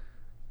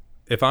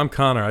 If I'm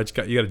Connor, you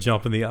got to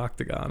jump in the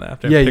octagon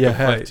after. Yeah, and pick you a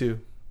have fight. to.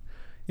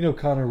 You know,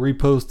 Connor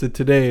reposted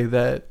today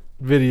that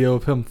video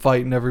of him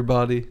fighting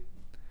everybody.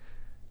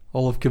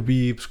 All of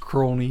Khabib's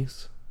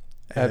cronies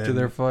after And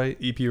their fight.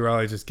 EP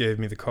Riley just gave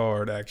me the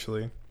card,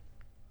 actually.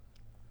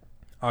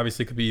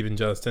 Obviously, Khabib and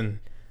Justin.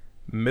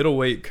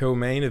 Middleweight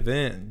co-main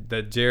event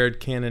that Jared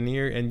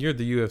Cannonier, and you're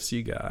the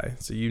UFC guy,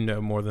 so you know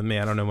more than me.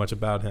 I don't know much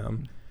about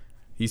him.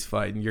 He's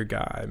fighting your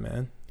guy,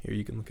 man. Here,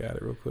 you can look at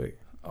it real quick.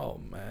 Oh,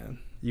 man.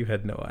 You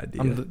had no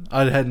idea.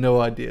 I had no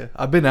idea.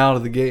 I've been out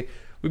of the game.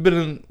 We've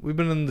been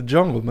in the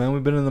jungle, man.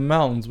 We've been in the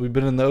mountains. We've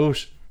been in the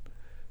ocean.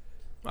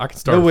 I can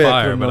start No a way I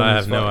fire, could've but known I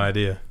this have no fight.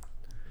 idea.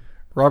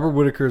 Robert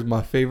Whittaker is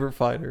my favorite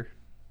fighter.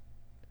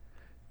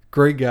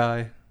 Great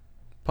guy.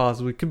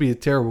 Possibly. Could be a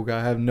terrible guy.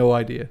 I have no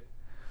idea.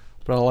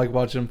 But I like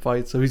watching him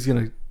fight, so he's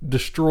going to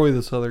destroy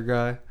this other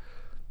guy.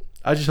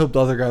 I just hope the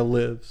other guy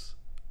lives.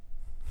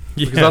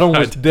 Because I don't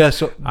wish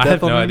death I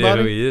have on no idea who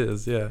anybody. he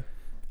is, yeah.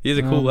 He has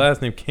a cool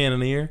last name,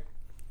 Cannonier.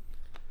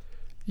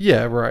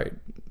 Yeah, right.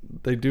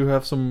 They do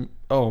have some...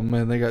 Oh,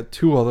 man, they got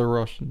 2 other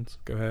Russians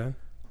Go ahead.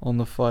 on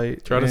the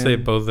fight. Try to say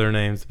And both their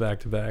names back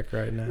to back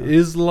right now.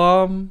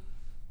 Islam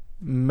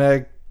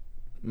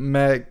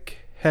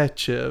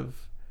Makhachev.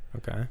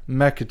 Okay.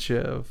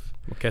 Makachev.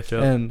 We'll catch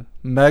up. And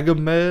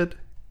Magomed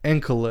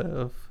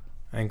Ankalev.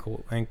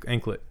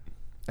 Anklet.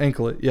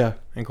 Anklet, yeah.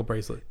 Ankle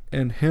bracelet.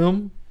 And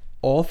him,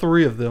 all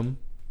 3 of them,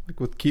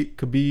 like with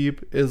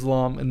Khabib,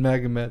 Islam, and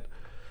Magomed,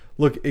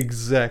 look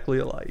exactly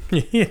alike.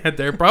 Yeah,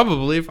 they're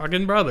probably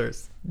fucking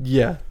brothers.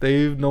 Yeah,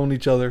 they've known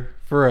each other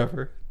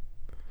forever.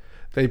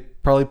 They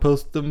probably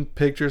post them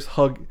pictures,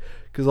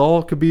 because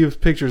all Khabib's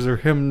pictures are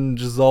him,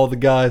 just all the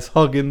guys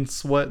hugging,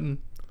 sweating.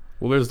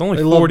 Well, there's only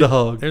They 40. love to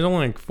hug. There's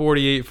only like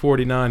 48,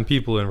 49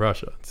 people in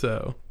Russia,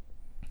 so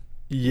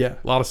Yeah.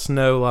 a lot of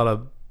snow, a lot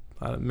of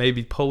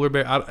maybe polar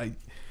bear.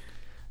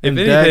 In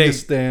If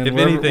Dagestan,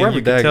 anything, wherever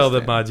you can tell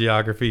that Dagestan. my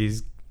geography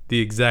is the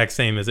exact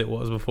same as it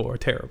was before.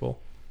 Terrible.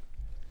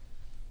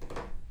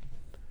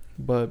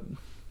 But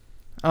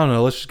I don't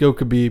know. Let's just go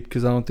Khabib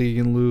because I don't think he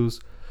can lose.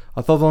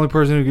 I thought the only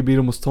person who could beat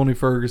him was Tony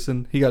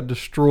Ferguson. He got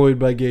destroyed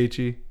by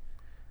Gaethje.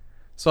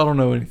 So I don't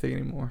know anything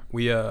anymore.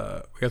 We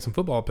got some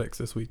football picks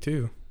this week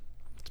too.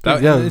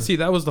 Yeah. And see,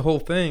 that was the whole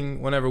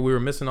thing. Whenever we were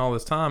missing all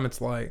this time, it's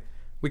like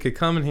we could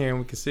come in here and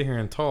we could sit here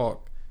and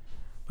talk,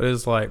 but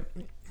it's like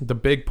the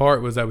big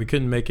part was that we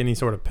couldn't make any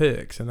sort of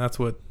picks, and that's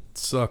what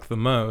sucked the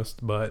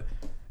most. But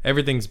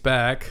everything's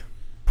back.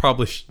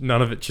 Probably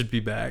none of it should be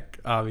back,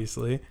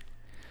 obviously.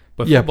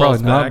 But Yeah,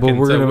 football's probably not. back, But and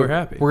we're so gonna we're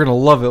happy. We're gonna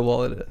love it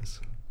while it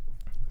is.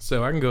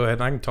 So I can go ahead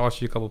and I can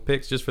toss you a couple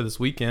picks just for this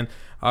weekend.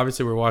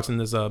 Obviously, we're watching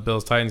this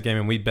Bills-Titans game,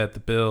 and we bet the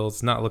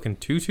Bills. Not looking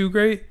too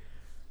great,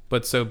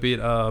 but so be it.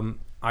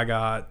 I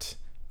got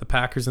the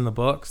Packers and the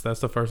Bucks.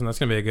 That's the first one. That's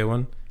going to be a good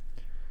one.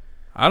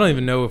 I don't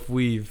even know if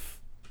we've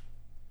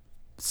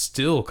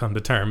still come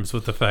to terms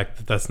with the fact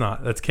that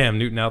that's Cam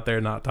Newton out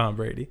there, not Tom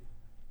Brady.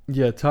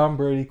 Yeah, Tom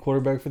Brady,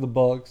 quarterback for the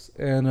Bucks,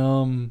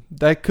 and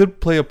that could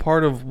play a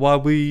part of why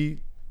we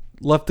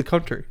left the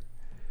country.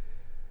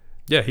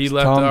 Yeah, he It's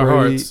left Tom our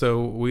Brady. hearts,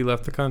 so we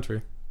left the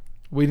country.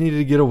 We needed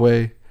to get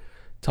away.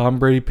 Tom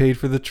Brady paid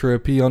for the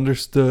trip. He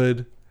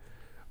understood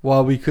why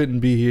we couldn't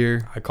be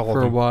here I called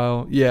for a him.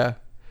 while. Yeah.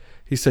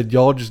 He said,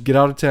 y'all just get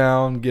out of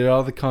town, get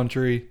out of the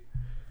country,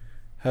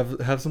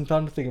 have some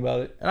time to think about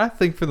it. And I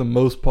think for the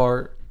most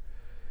part,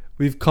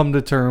 we've come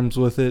to terms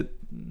with it,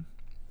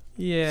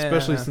 Yeah.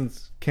 especially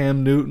since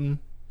Cam Newton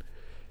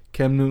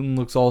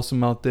looks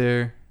awesome out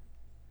there.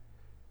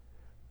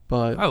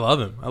 But I love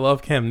him. I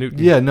love Cam Newton.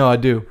 yeah, no, I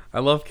do. I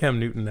love Cam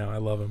Newton now. I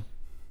love him.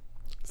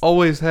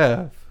 Always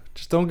have.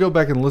 Just don't go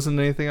back and listen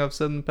to anything I've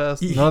said in the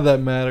past. None of that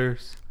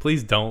matters.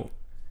 Please don't.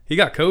 He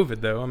got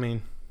COVID though. I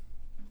mean,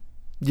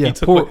 Yeah,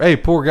 took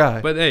poor guy.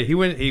 but hey, he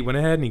went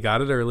ahead and he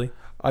got it early.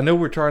 I know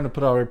we're trying to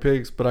put out our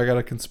picks, but I got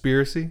a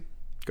conspiracy.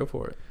 Go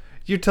for it.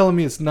 You're telling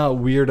me it's not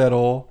weird at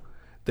all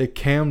that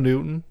Cam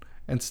Newton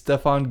and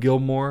Stephon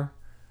Gilmore,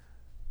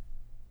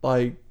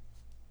 like,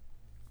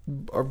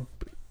 are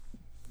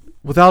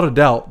without a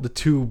doubt the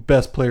 2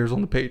 best players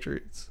on the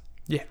Patriots,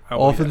 Yeah.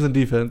 offense and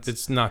defense,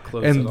 It's not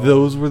close. and at all.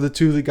 those were the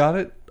 2 that got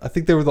it. I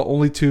think they were the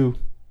only 2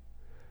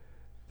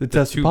 that the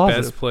tested 2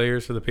 positive. best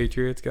players for the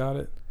Patriots got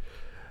it.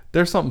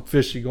 There's something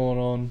fishy going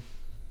on.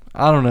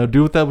 I don't know.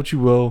 Do with that what you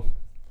will.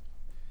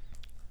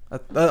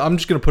 I'm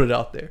just gonna put it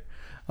out there.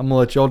 I'm gonna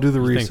let y'all do the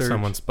You research. think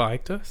someone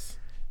spiked us?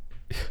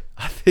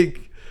 I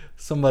think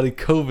somebody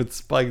COVID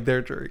spiked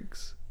their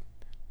drinks.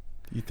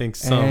 You think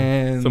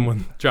And-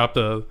 someone dropped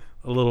a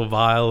little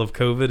vial of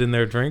COVID in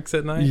their drinks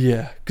at night?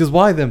 Yeah, because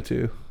why them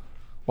two?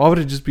 Why would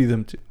it just be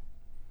them two?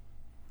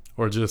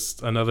 Or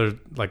just another,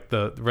 like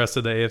the rest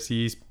of the AFC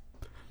East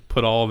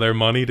put all their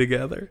money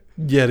together?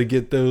 Yeah, to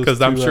get those.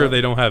 Because I'm two sure out.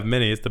 they don't have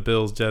many. It's the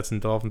Bills, Jets,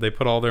 and Dolphins. They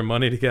put all their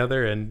money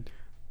together and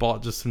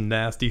bought just some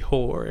nasty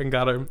whore and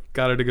got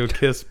her to go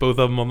kiss both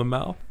of them on the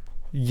mouth.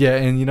 Yeah,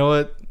 and you know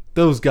what?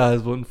 Those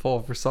guys wouldn't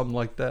fall for something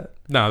like that.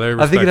 No, they're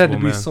I think it had to respectable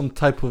be men. some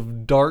type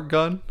of dart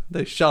gun.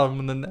 They shot him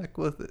in the neck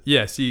with it.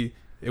 Yeah, see,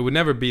 it would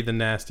never be the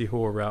nasty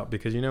whore route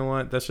because you know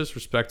what? That's just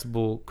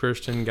respectable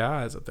Christian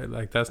guys up there.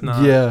 Like, that's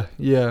not. Yeah,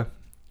 yeah.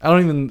 I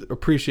don't even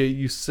appreciate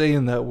you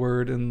saying that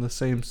word in the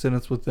same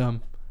sentence with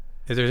them.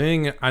 If there's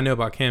anything I know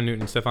about Cam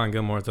Newton and Stephon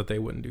Gilmore, it's that they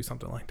wouldn't do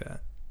something like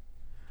that.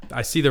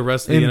 I see the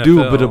rest of the NFL.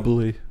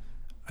 Indubitably.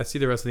 I see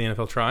the rest of the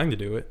NFL trying to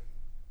do it.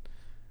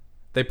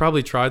 They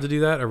probably tried to do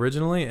that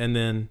originally, and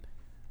then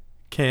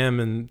Cam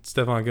and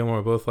Stephon Gilmore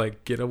were both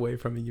like, "Get away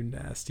from me, you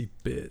nasty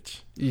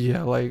bitch."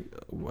 Yeah, like,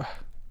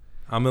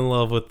 I'm in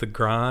love with the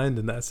grind,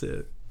 and that's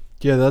it.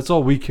 yeah, that's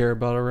all we care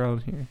about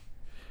around here.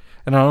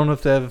 And I don't know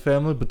if they have a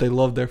family, but they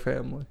love their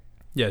family.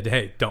 Yeah,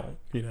 hey, don't,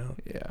 you know.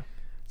 Yeah.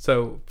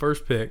 So,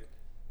 first pick,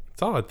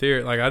 solid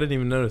theory. Like, I didn't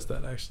even notice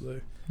that,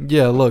 actually.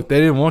 Yeah, look, they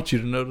didn't want you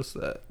to notice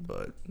that,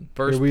 but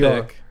First here we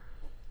pick, are.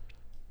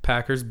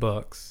 Packers,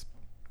 Bucks.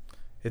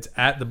 It's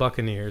at the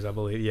Buccaneers, I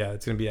believe. Yeah,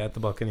 it's going to be at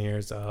the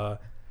Buccaneers. The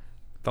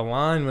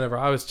line, whenever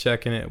I was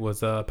checking it,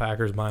 was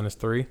Packers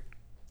 -3.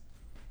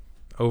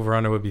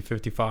 Over-under would be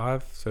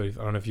 55. So, I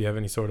don't know if you have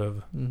any sort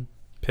of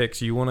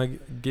picks you want to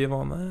give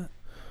on that.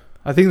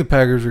 I think the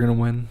Packers are going to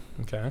win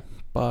Okay.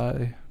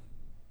 by...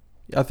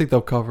 I think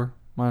they'll cover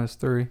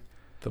 -3.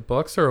 The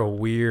Bucks are a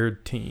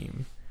weird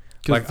team.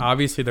 Like,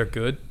 obviously, they're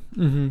good,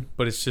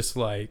 but it's just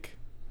like...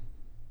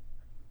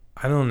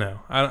 I don't know.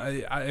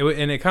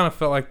 And it kind of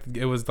felt like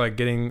it was like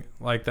getting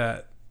like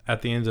that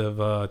at the end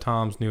of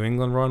Tom's New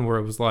England run, where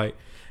it was like,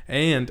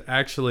 and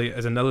actually,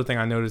 as another thing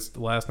I noticed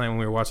last night when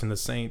we were watching the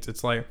Saints,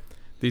 it's like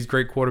these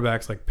great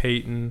quarterbacks like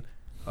Peyton,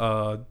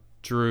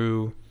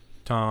 Drew,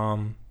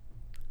 Tom,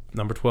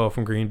 number 12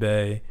 from Green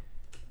Bay,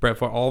 Brett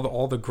Favre,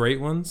 all the great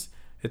ones.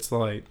 It's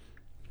like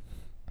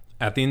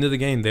at the end of the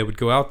game, they would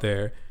go out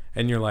there.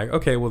 And you're like,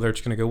 okay, well, they're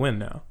just gonna go win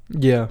now.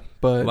 Yeah,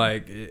 but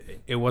Like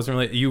it wasn't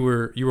really. You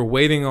were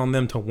waiting on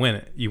them to win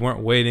it. You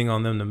weren't waiting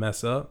on them to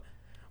mess up.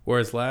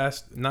 Whereas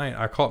last night,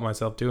 I caught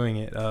myself doing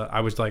it.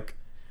 I was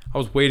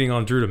waiting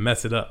on Drew to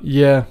mess it up,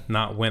 yeah,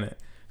 not win it.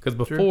 Because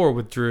before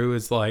with Drew,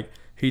 it's like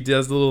he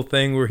does the little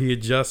thing where he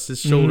adjusts his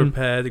shoulder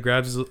pad,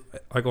 grabs his,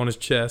 like on his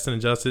chest and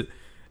adjusts it,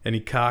 and he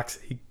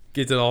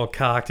gets it all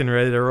cocked and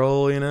ready to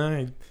roll. You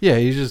know,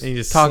 he's just he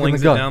just talking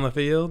slings the gun. it down the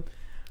field.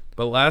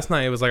 But last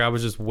night, it was like I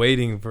was just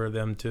waiting for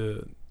them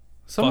to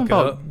Something fuck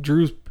it about up.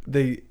 Drew's,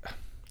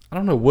 I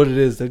don't know what it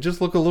is. They just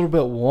look a little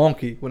bit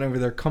wonky whenever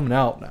they're coming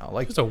out now.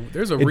 Like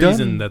There's a it reason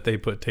doesn't- that they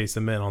put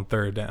Taysom in on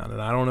third down,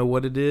 and I don't know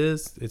what it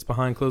is. It's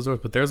behind closed doors,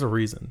 but there's a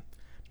reason.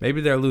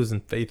 Maybe they're losing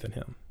faith in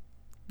him.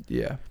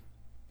 yeah.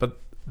 But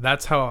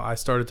that's how I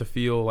started to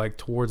feel like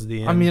towards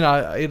the end. I mean,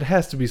 it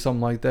has to be something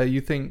like that.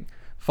 You think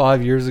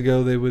 5 years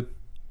ago they would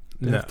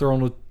No. have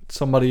thrown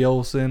somebody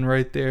else in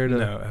right there?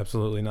 No,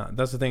 absolutely not.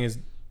 That's the thing is,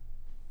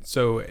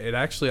 so it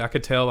actually, I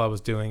could tell I was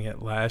doing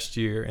it last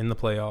year in the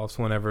playoffs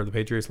whenever the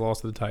Patriots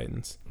lost to the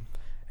Titans.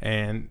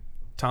 And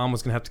Tom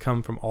was going to have to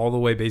come from all the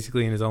way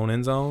basically in his own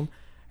end zone.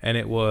 And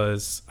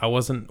I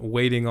wasn't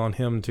waiting on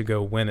him to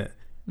go win it.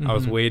 I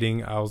was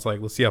waiting. I was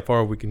like, let's see how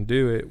far we can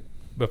do it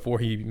before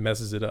he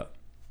messes it up.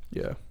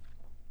 Yeah.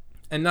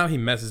 And now he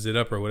messes it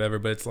up or whatever,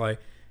 but it's like,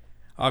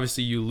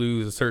 obviously you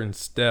lose a certain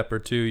step or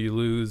two. You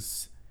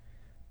lose,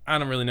 I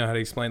don't really know how to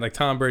explain. Like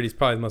Tom Brady's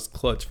probably the most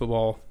clutch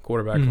football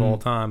quarterback of all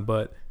time,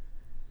 but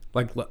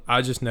like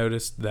I just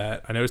noticed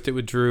that. I noticed it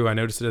with Drew. I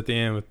noticed it at the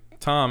end with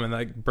Tom, and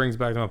that brings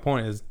back to my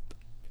point is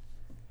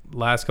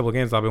last couple of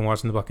games I've been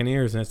watching the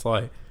Buccaneers, and it's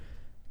like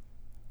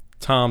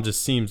Tom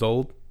just seems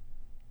old.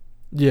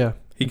 Yeah.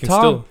 He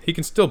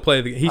can still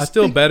play. He's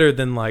still better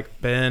than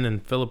like Ben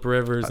and Phillip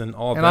Rivers and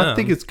all And them. I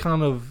think it's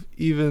kind of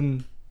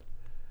even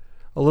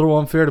a little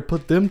unfair to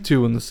put them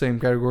two in the same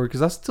category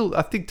because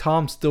I think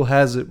Tom still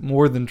has it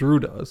more than Drew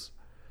does.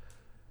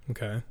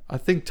 okay. I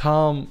think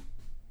Tom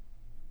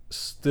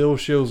still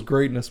shows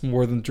greatness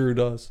more than Drew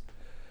does.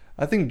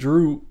 I think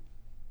Drew,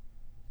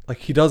 like,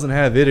 he doesn't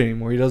have it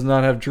anymore. He does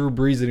not have Drew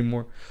Brees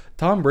anymore.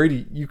 Tom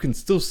Brady, you can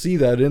still see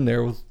that in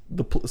there with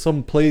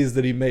some plays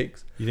that he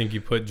makes. You think you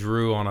put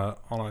Drew on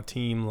a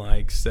team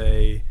like,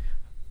 say,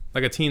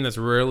 like a team that's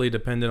rarely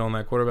dependent on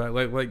that quarterback,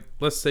 like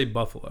let's say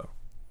Buffalo.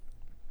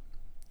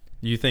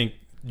 You think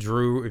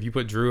Drew, if you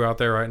put Drew out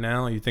there right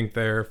now, you think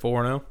they're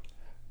 4-0?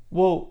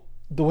 Well,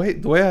 the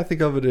way I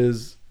think of it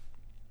is,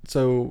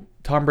 so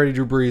Tom Brady,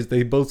 Drew Brees,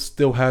 they both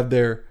still have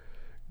their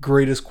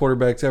greatest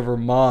quarterbacks ever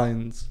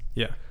minds,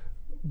 Yeah.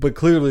 but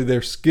clearly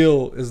their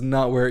skill is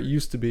not where it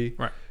used to be.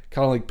 Right.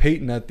 Kind of like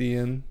Peyton at the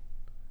end.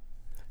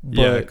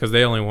 Yeah, because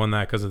they only won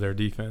that because of their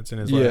defense in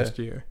his last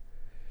year.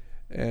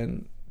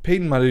 And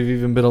Peyton might have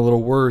even been a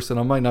little worse, and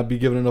I might not be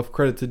giving enough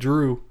credit to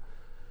Drew.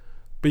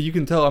 But you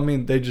can tell, I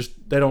mean, they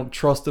don't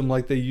trust him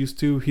like they used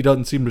to. He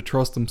doesn't seem to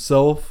trust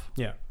himself.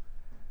 Yeah.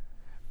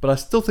 But I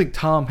still think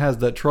Tom has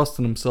that trust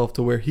in himself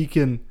to where he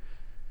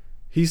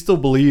still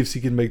believes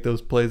he can make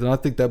those plays. And I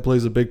think that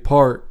plays a big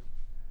part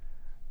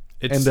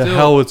into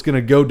how it's going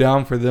to go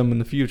down for them in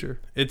the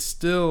future. It's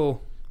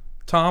still,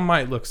 Tom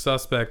might look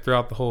suspect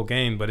throughout the whole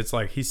game, but it's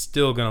like he's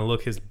still going to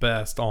look his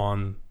best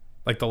on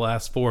like the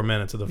last 4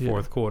 minutes of the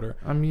fourth quarter.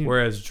 I mean,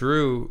 whereas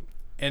Drew,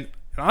 and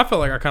I felt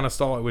like I kind of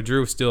saw it with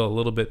Drew still a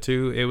little bit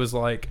too. It was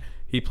like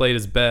he played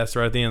his best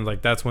right at the end.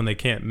 Like that's when they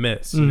can't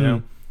miss, you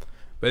know?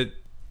 But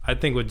I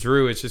think with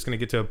Drew, it's just going to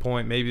get to a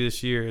point maybe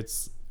this year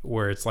it's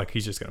where it's like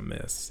he's just going to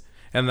miss.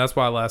 And that's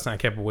why last night I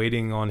kept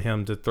waiting on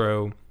him to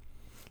throw.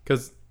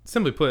 Because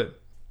simply put,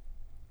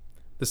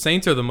 the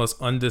Saints are the most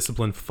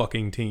undisciplined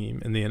fucking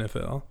team in the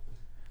NFL.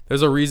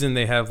 There's a reason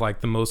they have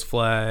like the most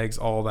flags,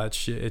 all that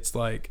shit. It's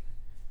like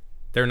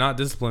they're not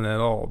disciplined at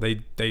all.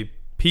 They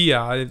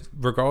PI,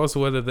 regardless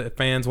of whether the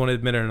fans want to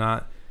admit it or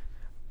not.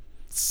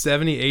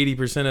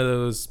 70-80% of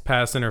those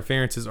pass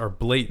interferences are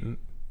blatant.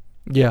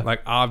 Yeah.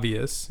 Like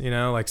obvious, you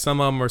know, like some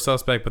of them are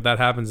suspect, but that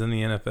happens in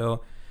the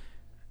NFL.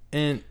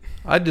 And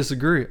I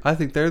disagree. I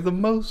think they're the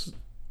most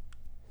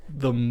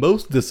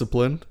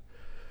disciplined.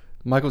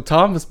 Michael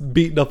Thomas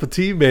beating up a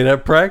teammate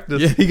at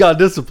practice. Yeah. He got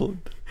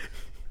disciplined.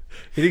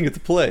 He didn't get to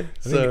play.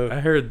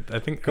 I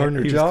think Gardner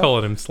he was Job?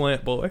 calling him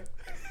Slant Boy.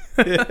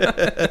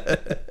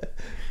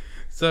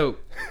 So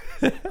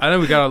I know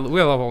we got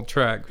off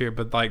track here,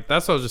 but like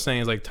that's what I was just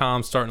saying is like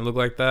Tom's starting to look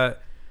like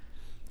that.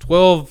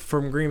 12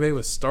 from Green Bay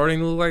was starting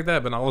to look like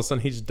that, but all of a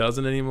sudden he just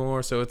doesn't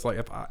anymore. So it's like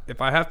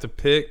if I have to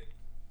pick,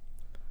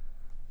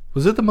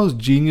 was it the most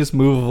genius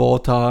move of all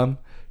time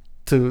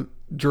to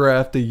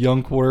draft a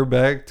young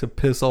quarterback to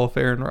piss off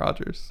Aaron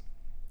Rodgers?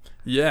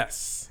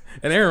 Yes.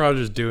 And Aaron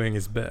Rodgers doing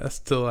his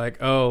best to I'm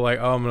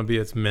gonna be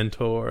his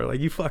mentor. Like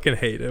you fucking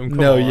hate him. Come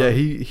on. Yeah,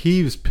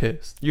 he was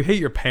pissed. You hate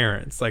your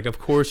parents. Like of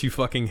course you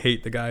fucking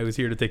hate the guy who's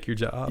here to take your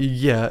job.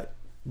 Yeah,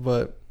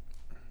 but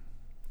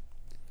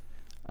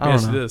I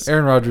don't know.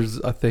 Aaron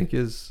Rodgers, I think,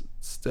 is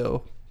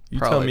still. You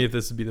tell me if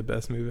this would be the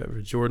best move ever.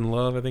 Jordan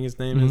Love, I think his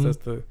name is.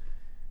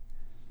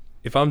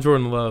 If I'm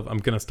Jordan Love, I'm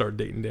gonna start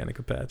dating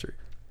Danica Patrick.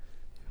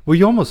 Well,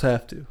 you almost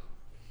have to.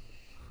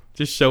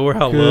 Just show her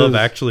how love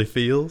actually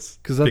feels.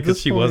 Because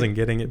she wasn't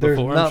getting it before.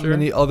 There's not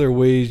many other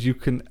ways you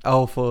can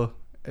alpha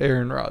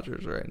Aaron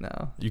Rodgers right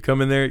now. You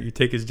come in there, you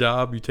take his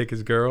job, you take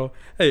his girl.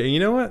 Hey, you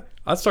know what?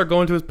 I'd start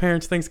going to his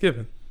parents'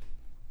 Thanksgiving.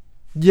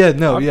 Yeah,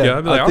 no, yeah.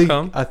 I'd be like, I'll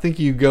come. I think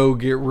you go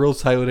get real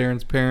tight with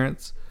Aaron's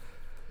parents.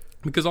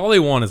 Because all they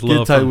want is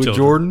love from children. Get tight with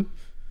Jordan,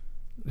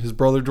 his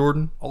brother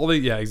Jordan.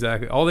 Yeah,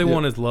 exactly. All they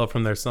want is love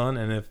from their son,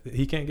 and if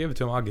he can't give it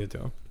to him, I'll give it to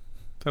him.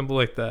 Simple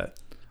like that.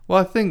 Well,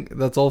 I think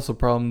that's also a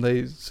problem.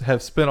 They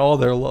have spent all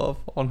their love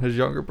on his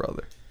younger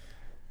brother.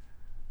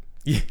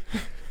 Yeah.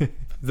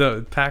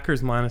 The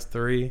Packers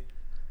 -3.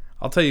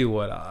 I'll tell you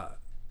what.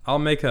 I'll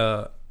make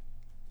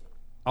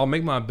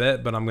my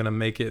bet, but I'm gonna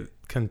make it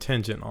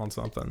contingent on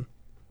something.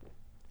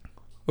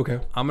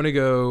 Okay. I'm gonna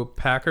go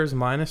Packers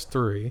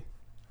 -3.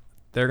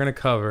 They're gonna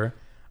cover.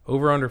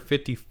 Over under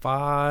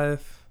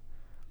 55.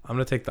 I'm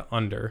gonna take the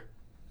under.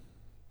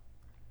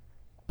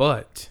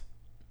 But,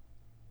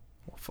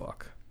 well,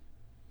 fuck.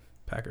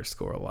 Packers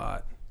score a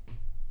lot.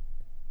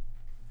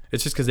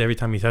 It's just because every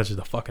time he touches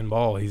the fucking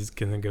ball, he's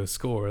gonna go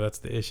score. That's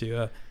the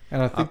issue.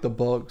 And I think the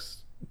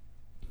Bucs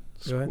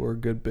score a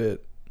good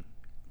bit.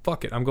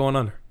 Fuck it, I'm going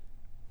under.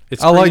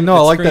 I like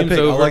that pick.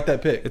 I like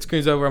that pick. It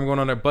screams over. I'm going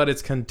under, but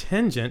it's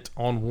contingent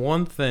on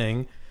one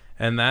thing,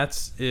 and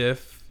that's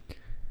if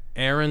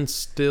Aaron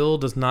still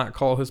does not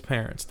call his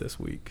parents this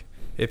week.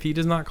 If he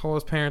does not call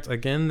his parents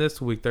again this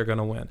week, they're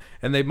gonna win,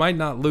 and they might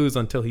not lose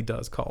until he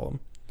does call them.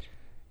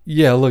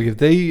 Yeah, look, if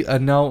they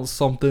announce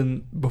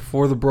something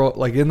before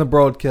in the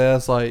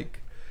broadcast,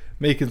 like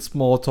making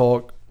small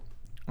talk,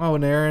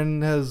 and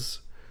Aaron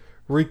has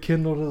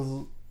rekindled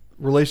his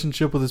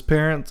relationship with his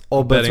parents,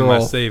 all bets are off.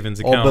 Betting my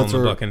savings account on the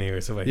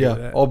Buccaneers if I hear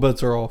that. All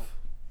bets are off.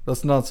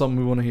 That's not something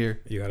we want to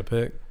hear. You got to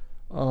pick?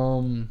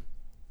 I'm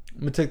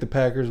going to take the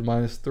Packers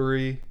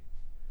 -3.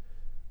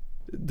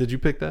 Did you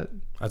pick that?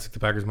 I took the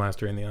Packers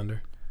 -3 in the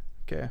under.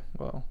 Okay,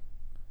 well.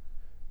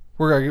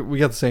 We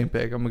got the same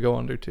pick. I'm going to go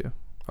under too.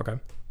 Okay.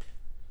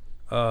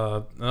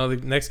 The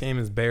next game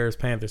is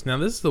Bears-Panthers. Now,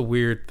 this is the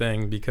weird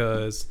thing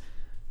because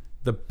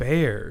the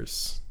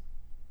Bears,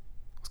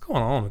 what's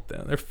going on with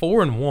them? They're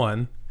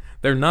 4-1.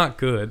 They're not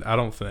good, I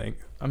don't think.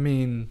 I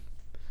mean,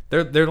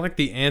 they're like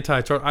the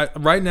anti-Chargers.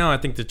 Right now, I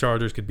think the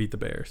Chargers could beat the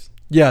Bears.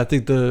 Yeah, I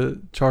think the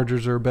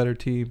Chargers are a better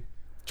team.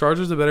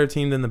 Chargers are a better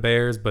team than the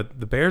Bears, but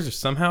the Bears are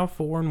somehow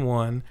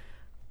 4-1.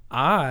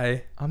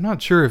 I'm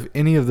not sure if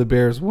any of the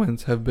Bears'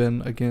 wins have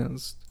been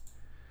against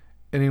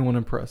anyone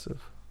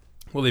impressive.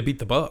 Well, they beat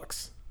the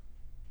Bucs.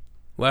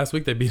 Last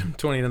week they beat them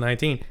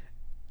 20-19.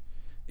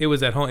 It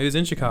was at home. It was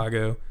in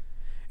Chicago.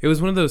 It was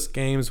one of those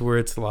games where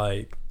it's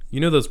like, you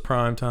know those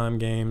primetime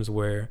games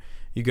where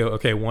you go,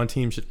 okay, one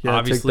team should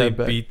obviously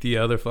beat the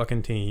other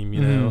fucking team,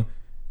 you know.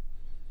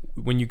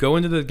 when you go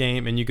into the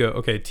game and you go,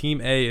 okay,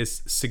 Team A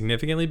is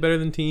significantly better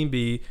than Team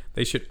B.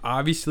 They should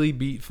obviously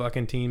beat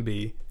fucking Team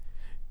B.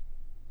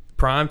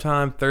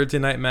 Primetime Thursday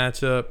night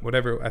matchup,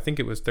 whatever. I think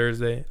it was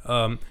Thursday.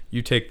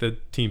 You take the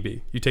Team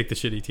B. You take the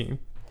shitty team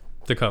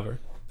to cover.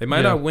 They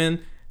might not win.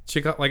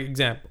 Chicago, like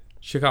example,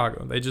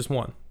 Chicago. They just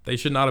won. They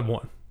should not have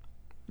won.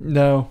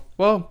 No.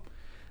 Well,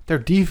 their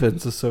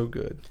defense is so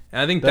good.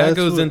 And I think that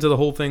goes into the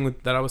whole thing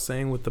that I was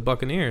saying with the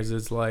Buccaneers.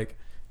 Is like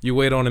you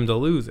wait on him to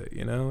lose it,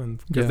 you know,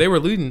 and because they were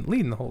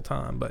leading the whole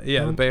time. But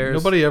yeah, the Bears.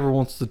 Nobody ever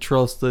wants to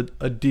trust a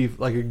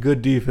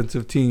good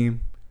defensive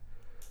team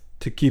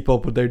to keep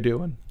up what they're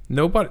doing.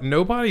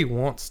 Nobody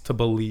wants to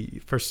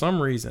believe for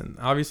some reason.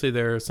 Obviously,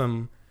 there are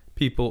some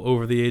people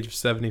over the age of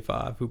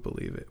 75 who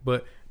believe it,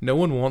 but no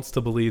one wants to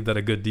believe that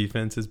a good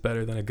defense is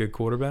better than a good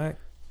quarterback.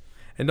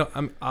 And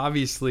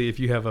obviously, if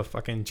you have a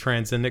fucking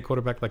transcendent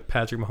quarterback like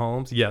Patrick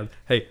Mahomes, yeah,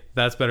 hey,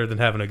 that's better than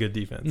having a good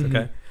defense,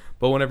 okay?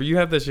 But whenever you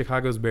have the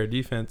Chicago's Bear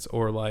defense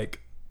or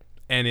like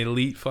an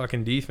elite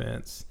fucking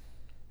defense,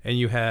 and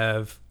you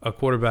have a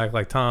quarterback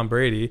like Tom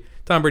Brady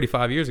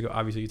 5 years ago,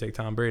 obviously you take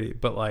Tom Brady,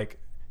 but like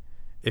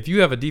if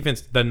you have a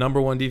defense, the number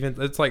one defense,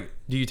 it's like,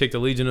 do you take the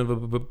Legion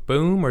of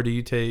Boom or do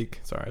you take,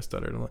 sorry, I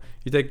stuttered.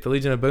 You take the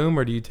Legion of Boom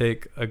or do you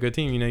take a good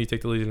team? You know, you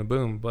take the Legion of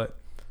Boom, but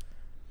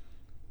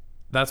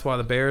that's why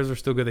the Bears are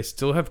still good. They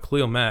still have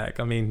Khalil Mack.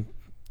 I mean,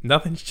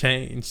 nothing's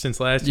changed since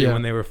last year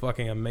when they were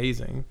fucking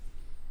amazing.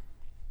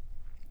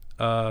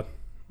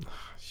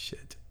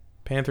 Shit.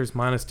 Panthers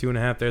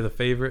 -2.5. They're the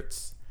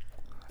favorites.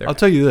 I'll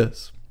tell you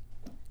this.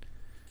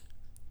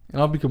 And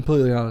I'll be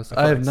completely honest.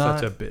 I have not.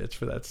 Such a bitch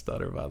for that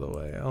stutter, by the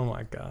way. Oh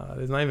my god,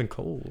 it's not even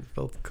cold. It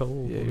felt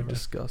cold. Yeah, you're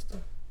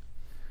disgusting.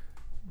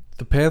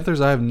 The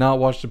Panthers. I have not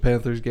watched the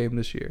Panthers game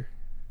this year,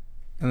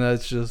 and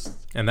that's just.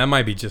 And that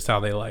might be just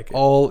how they like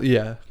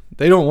it.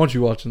 They don't want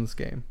you watching this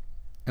game,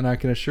 and I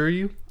can assure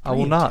you, I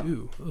will not.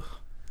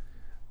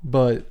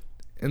 But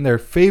and they're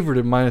favored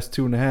at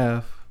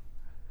 -2.5,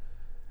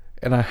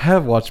 and I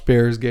have watched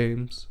Bears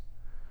games,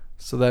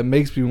 so that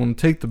makes me want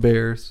to take the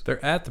Bears.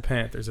 They're at the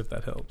Panthers, if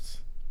that helps.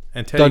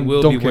 And Teddy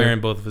will be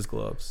wearing both of his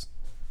gloves.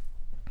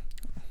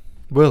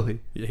 Will he?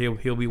 Yeah,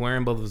 he'll be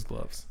wearing both of his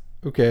gloves.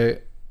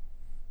 Okay.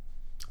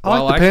 I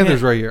like the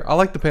Panthers right here. I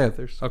like the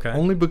Panthers. Okay.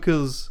 Only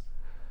because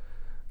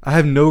I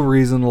have no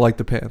reason to like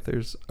the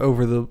Panthers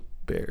over the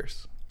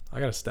Bears. I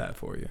got a stat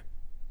for you.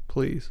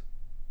 Please.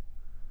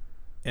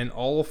 In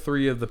all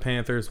 3 of the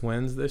Panthers'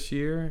 wins this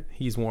year,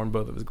 he's worn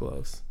both of his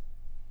gloves.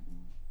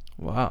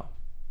 Wow.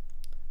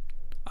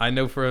 I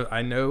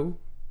know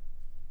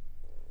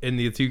in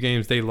the 2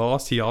 games they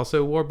lost, he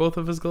also wore both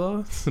of his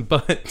gloves.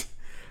 But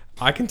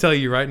I can tell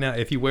you right now,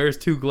 if he wears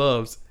 2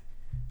 gloves,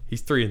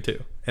 he's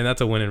 3-2, and that's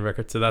a winning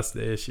record. So that's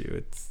the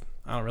issue.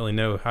 I don't really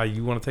know how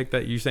you want to take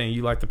that. You saying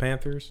you like the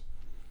Panthers?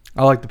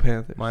 I like the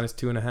Panthers.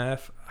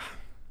 -2.5.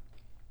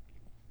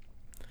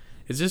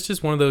 Is this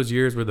just one of those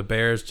years where the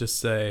Bears just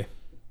say,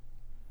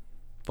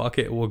 "Fuck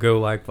it, we'll go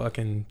like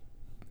fucking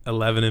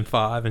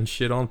 11-5 and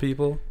shit on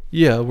people"?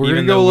 Yeah, we're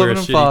gonna go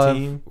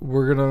 11-5.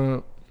 We're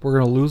gonna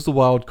lose the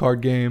wild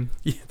card game.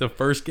 Yeah, the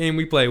first game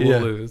we play,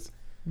 we'll lose,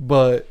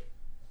 but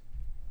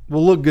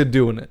we'll look good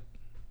doing it.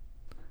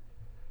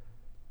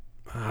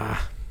 I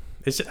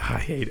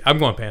hate it. I'm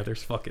going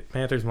Panthers. Fuck it,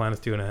 Panthers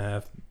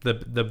 -2.5.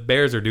 The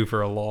Bears are due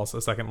for a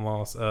second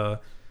loss.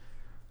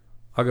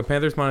 I'll go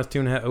Panthers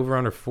 -2.5. Over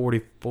under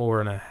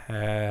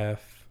 44.5.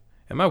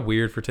 Am I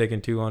weird for taking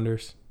 2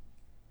 unders?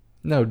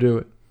 No, do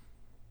it.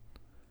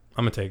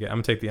 I'm gonna take it. I'm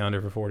gonna take the under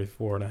for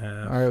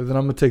 44.5. All right, then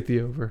I'm gonna take the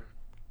over.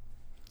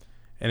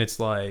 And it's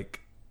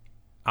like,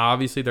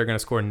 obviously they're gonna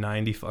score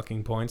 90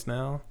 fucking points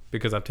now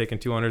because I've taken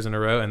 2 unders in a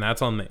row, and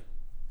that's on me.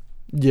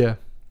 Yeah,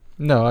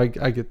 no, I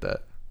get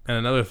that. And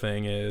another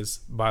thing is,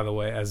 by the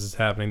way, as it's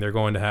happening, they're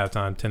going to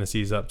halftime.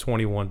 Tennessee's up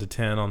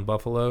 21-10 on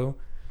Buffalo,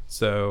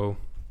 so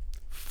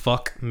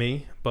fuck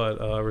me. But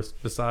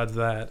besides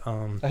that,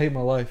 I hate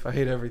my life. I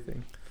hate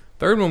everything.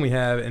 Third one we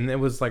have, and it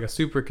was like a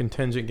super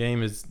contingent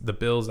game, is the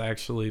Bills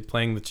actually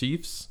playing the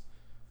Chiefs.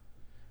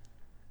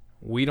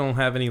 We don't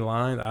have any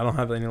lines. I don't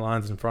have any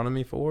lines in front of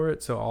me for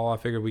it, so all I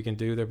figured we can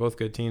do, they're both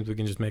good teams, we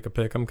can just make a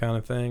pick 'em kind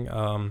of thing.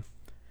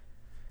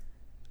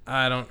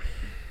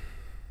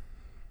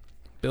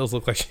 Bills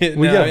look like shit.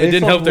 Well, yeah, it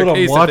didn't help their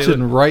case. I'm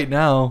watching right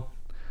now.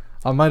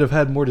 I might have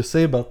had more to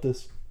say about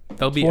this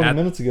 20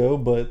 minutes ago,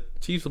 but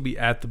Chiefs will be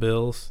at the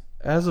Bills.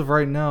 As of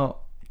right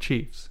now,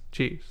 Chiefs.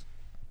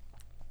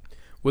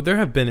 Would there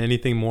have been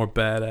anything more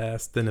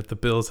badass than if the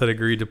Bills had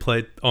agreed to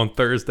play on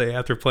Thursday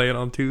after playing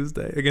on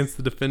Tuesday against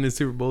the defending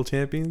Super Bowl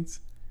champions?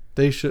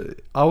 They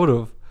should. I would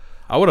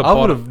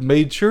have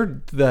made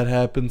sure that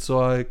happened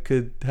so I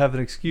could have an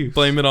excuse.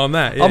 Blame it on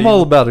that. Yeah, I'm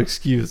all about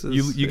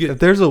excuses. You get, if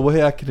there's a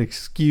way I can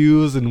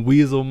excuse and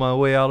weasel my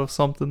way out of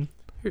something,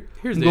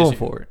 here's I'm the going issue.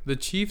 for it. The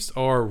Chiefs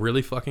are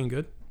really fucking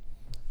good,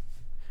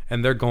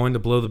 and they're going to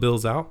blow the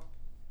Bills out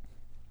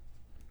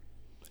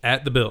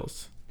at the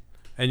Bills.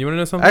 And you want to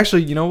know something?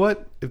 Actually, you know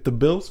what? If the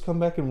Bills come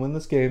back and win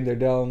this game, they're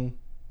down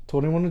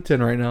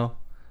 21-10 right now.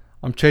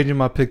 I'm changing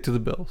my pick to the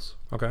Bills.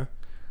 Okay.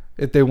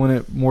 If they win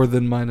it more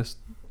than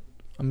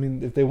I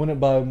mean, if they win it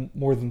by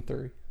more than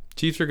 3.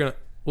 Chiefs are gonna.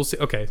 We'll see.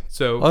 Okay,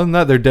 so Other than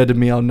that, they're dead to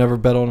me. I'll never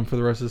bet on them for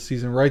the rest of the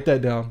season. Write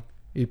that down,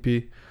 EP.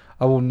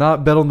 I will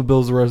not bet on the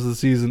Bills the rest of the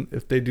season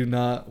if they do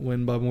not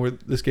win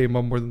this game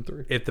by more than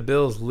 3. if the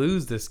Bills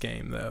lose this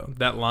game, though,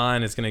 that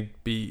line is gonna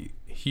be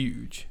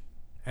huge,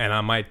 and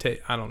I might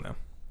take. I don't know.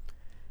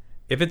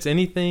 If it's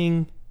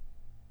anything,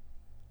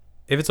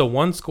 if it's a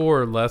 1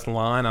 score or less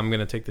line, I'm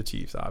gonna take the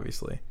Chiefs.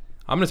 Obviously,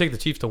 I'm gonna take the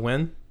Chiefs to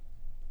win.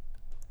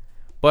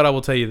 But I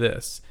will tell you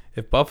this: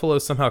 if Buffalo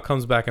somehow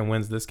comes back and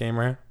wins this game,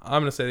 right,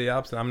 I'm gonna say the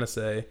opposite. I'm gonna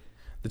say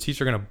the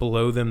Chiefs are gonna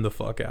blow them the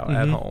fuck out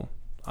at home.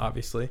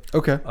 Obviously.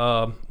 Okay.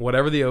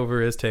 Whatever the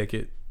over is, take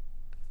it.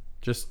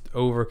 Just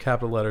over,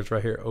 capital letters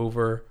right here.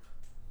 Over,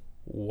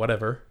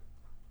 whatever.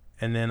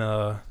 And then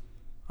I'm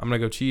gonna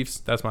go Chiefs.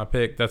 That's my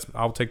pick.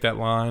 I'll take that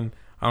line.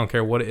 I don't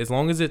care what it is. As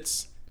long as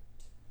it's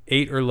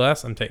 8 or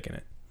less, I'm taking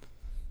it.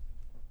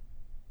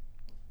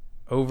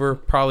 Over,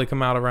 probably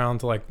come out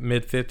around to like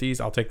mid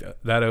 50s. I'll take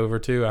that over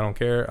too. I don't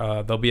care.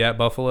 They'll be at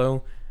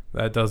Buffalo.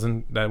 That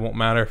won't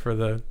matter for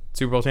the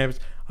Super Bowl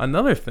champions.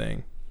 Another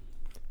thing,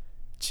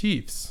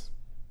 Chiefs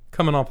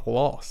coming off a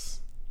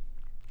loss.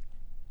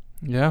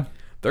 Yeah.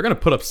 They're gonna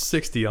put up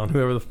 60 on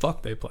whoever the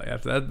fuck they play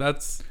after that.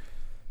 That's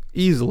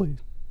easily.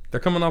 They're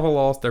coming off a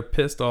loss. They're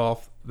pissed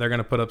off. They're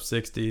gonna put up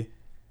 60.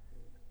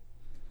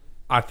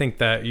 I think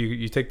that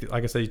you take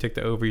like I said, you take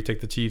the over, you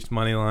take the Chiefs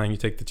money line, you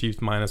take the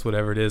Chiefs minus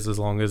whatever it is, as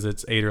long as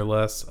it's 8 or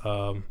less.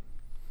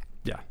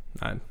 Yeah,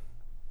 I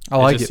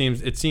like it.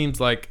 It seems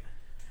like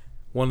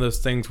one of those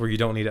things where you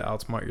don't need to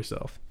outsmart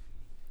yourself.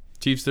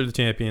 Chiefs are the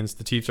champions.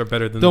 The Chiefs are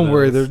better than. Don't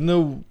worry,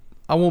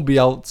 I won't be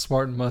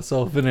outsmarting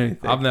myself in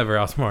anything. I've never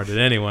outsmarted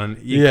anyone,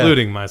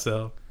 including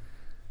myself.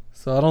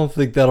 So I don't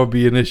think that'll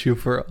be an issue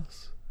for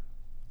us.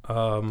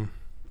 I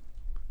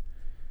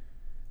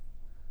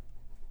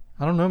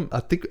don't know. I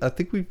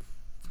think we've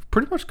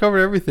pretty much covered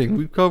everything.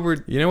 We've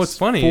covered. You know what's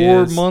funny?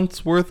 4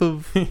 months worth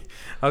of. I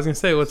was gonna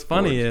say what's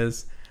funny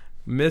is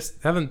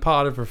haven't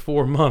potted for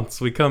 4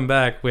 months. We come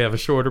back, we have a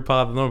shorter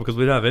pod than normal because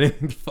we don't have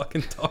anything to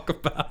fucking talk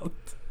about.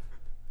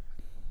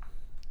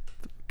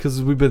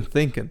 Because we've been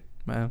thinking,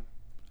 man.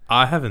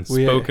 I haven't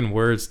spoken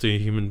words to a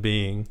human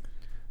being.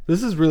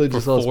 This is really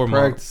just us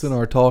practicing months.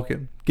 our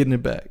talking, getting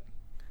it back.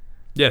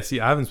 Yeah,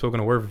 see, I haven't spoken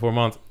a word for 4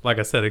 months, like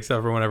I said,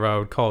 except for whenever I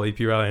would call EP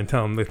Riley and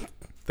tell him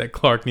that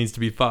Clark needs to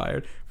be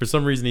fired. For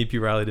some reason, EP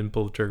Riley didn't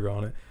pull the trigger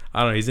on it.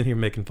 I don't know. He's in here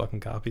making fucking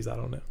copies. I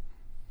don't know.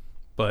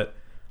 But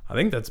I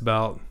think that's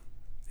about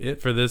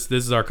it for this.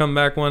 This is our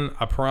comeback one.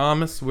 I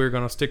promise we're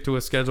going to stick to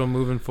a schedule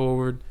moving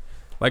forward.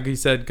 Like he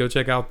said, go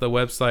check out the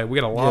website. We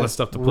got a lot of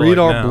stuff to plug read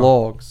our now.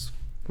 blogs.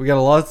 We got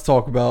a lot to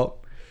talk about.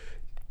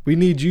 We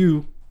need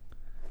you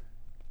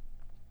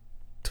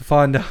to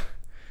find out.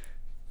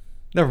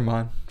 Never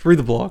mind. Read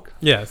the blog.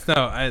 Yes.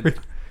 No.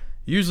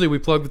 Usually we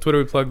plug the Twitter.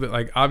 We plug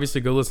the obviously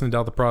go listen to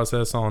Doubt the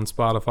Process on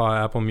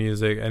Spotify, Apple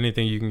Music,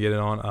 anything you can get it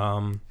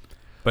on.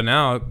 But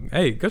now,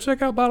 hey, go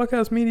check out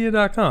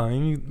bottlecastmedia.com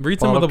and you read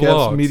some of the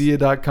blogs.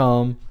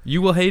 Bottlecastmedia.com.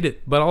 You will hate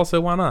it, but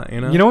also why not?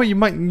 You know. You know what?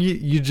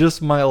 You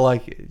just might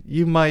like it.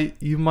 You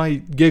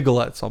might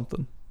giggle at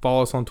something.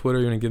 Follow us on Twitter.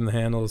 You're gonna give them the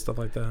handle and stuff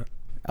like that.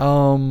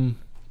 Follow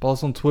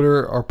us on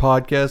Twitter. Our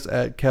podcast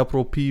at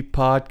capital P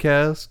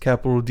Podcast,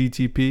 capital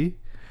DTP.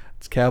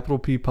 It's capital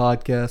P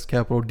Podcast,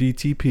 capital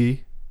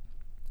DTP.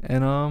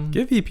 And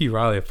give EP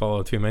Riley a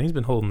follow too, man. He's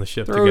been holding the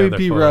ship throw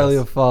together. EP Riley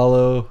a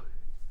follow.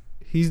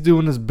 He's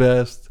doing his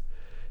best.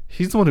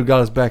 He's the one who got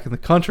us back in the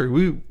country.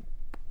 We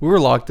were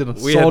locked in a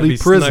Saudi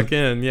prison. Snuck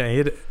in.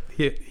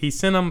 Yeah, he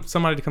sent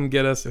somebody to come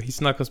get us. So he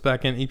snuck us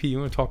back in. EP, you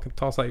want to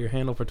toss out your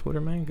handle for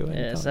Twitter, man? Go ahead.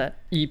 Yeah, it's that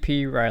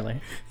EP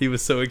Riley. He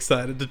was so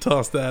excited to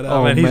toss that out.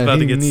 Oh, man, he's about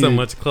to get so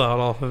much clout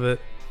off of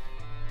it.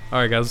 All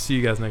right, guys. We'll see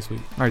you guys next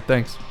week. All right,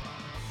 thanks.